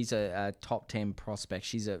 G's a top 10 prospect.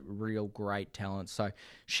 She's a real great talent. So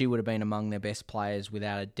she would have been among their best players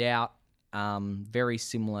without a doubt. Very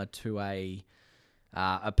similar to a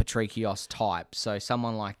Patricios type. So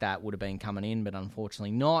someone like that would have been coming in, but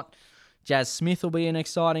unfortunately not. Jazz Smith will be an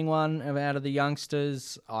exciting one out of the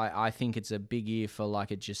youngsters. I think it's a big year for like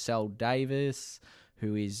a Giselle Davis,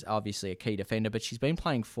 who is obviously a key defender, but she's been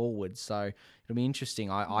playing forward, so it'll be interesting.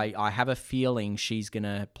 I have a feeling she's going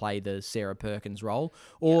to play the Sarah Perkins role,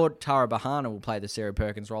 or Tara Bahana will play the Sarah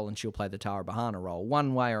Perkins role and she'll play the Tara Bahana role.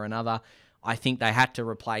 One way or another, I think they had to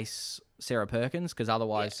replace Sarah Perkins because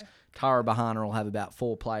otherwise Tara Bahana will have about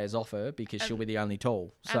 4 players off her because she'll be the only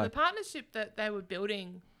tall. So, and the partnership that they were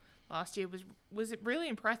building last year was really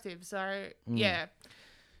impressive. So, yeah.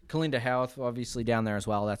 Kalinda Howarth, obviously, down there as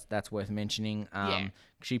well. That's worth mentioning.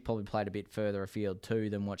 She probably played a bit further afield too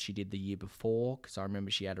than what she did the year before, because I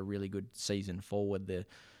remember she had a really good season forward.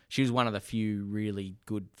 She was one of the few really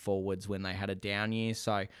good forwards when they had a down year,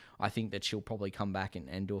 so I think that she'll probably come back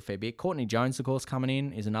and do a fair bit. Courtney Jones, of course, coming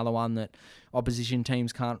in is another one that opposition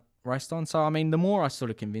teams can't rest on. So, I mean, the more I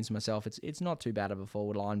sort of convince myself, it's not too bad of a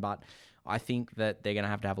forward line, but I think that they're going to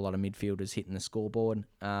have a lot of midfielders hitting the scoreboard.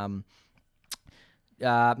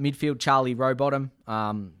 Midfield, Charlie Rowbottom,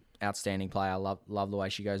 outstanding player. Love the way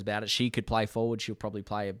she goes about it. She could play forward. She'll probably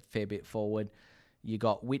play a fair bit forward. You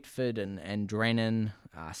got Whitford and Drennan,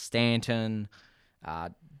 Stanton,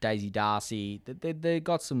 Daisy Darcy. They've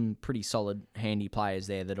got some pretty solid, handy players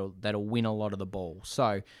there that'll win a lot of the ball.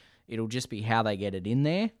 So it'll just be how they get it in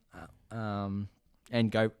there,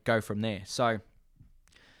 and go from there. So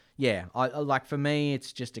yeah, I for me,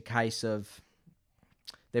 it's just a case of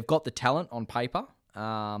they've got the talent on paper.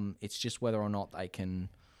 It's just whether or not they can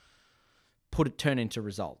turn into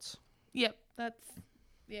results. Yep, that's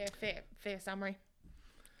fair summary.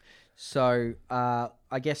 So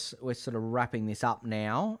I guess we're sort of wrapping this up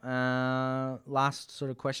now. Last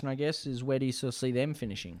sort of question, I guess, is where do you sort of see them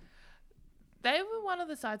finishing? They were one of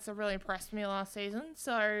the sides that really impressed me last season.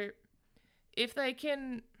 So if their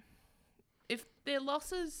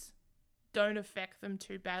losses don't affect them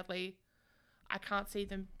too badly, I can't see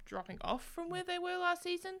them dropping off from where they were last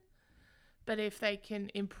season. But if they can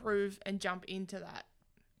improve and jump into that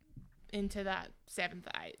 7th,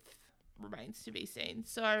 8th, remains to be seen.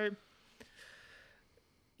 So,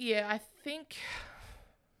 yeah, I think,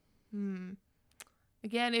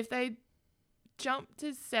 again, if they jump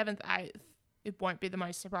to 7th, 8th, it won't be the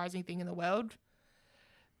most surprising thing in the world.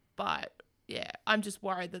 But, yeah, I'm just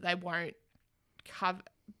worried that they won't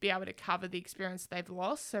be able to cover the experience they've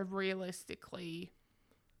lost. So realistically,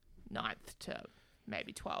 9th to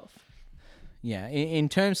maybe 12th. Yeah, in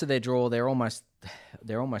terms of their draw, they're almost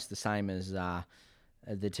the same as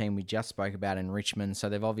the team we just spoke about in Richmond. So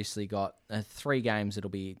they've obviously got 3 games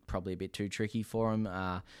that'll be probably a bit too tricky for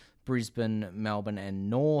them. Brisbane, Melbourne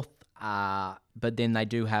and North. But then they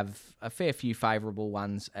do have a fair few favourable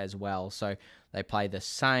ones as well. So they play the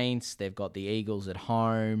Saints. They've got the Eagles at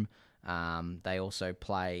home. They also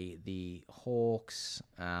play the Hawks.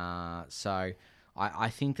 So I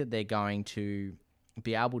think that they're going to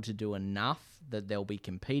be able to do enough that they'll be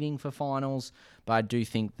competing for finals, but I do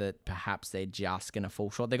think that perhaps they're just going to fall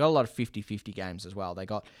short. They got a lot of 50-50 games as well. They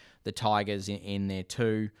got the Tigers in there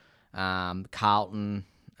too, Carlton,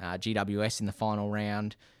 GWS in the final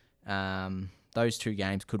round. Those 2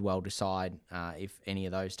 games could well decide if any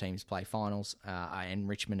of those teams play finals, and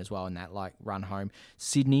Richmond as well in that run home.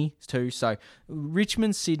 Sydney too. So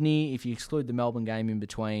Richmond, Sydney, if you exclude the Melbourne game in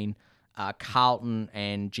between, Carlton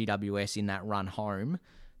and GWS in that run home,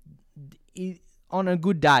 on a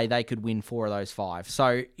good day, they could win 4 of those 5.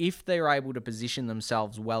 So if they're able to position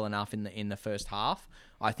themselves well enough in the first half,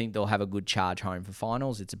 I think they'll have a good charge home for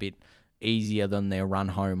finals. It's a bit easier than their run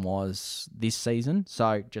home was this season,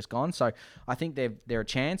 so just gone. So I think they're a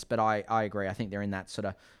chance, but I agree. I think they're in that sort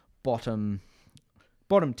of bottom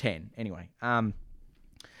 10 anyway.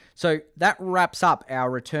 So that wraps up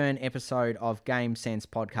our return episode of Game Sense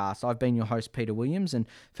Podcast. I've been your host, Peter Williams, and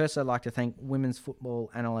first I'd like to thank women's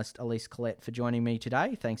football analyst Alyce Collett for joining me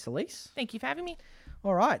today. Thanks, Alyce. Thank you for having me.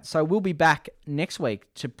 All right, so we'll be back next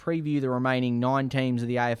week to preview the remaining 9 teams of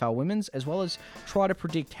the AFL Women's, as well as try to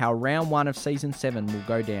predict how round 1 of Season 7 will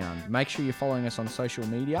go down. Make sure you're following us on social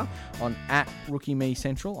media on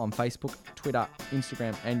 @RookieMeCentral on Facebook, Twitter,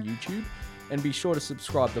 Instagram, and YouTube. And be sure to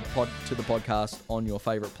subscribe to the podcast on your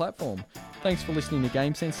favourite platform. Thanks for listening to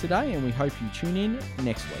Game Sense today, and we hope you tune in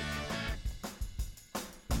next week.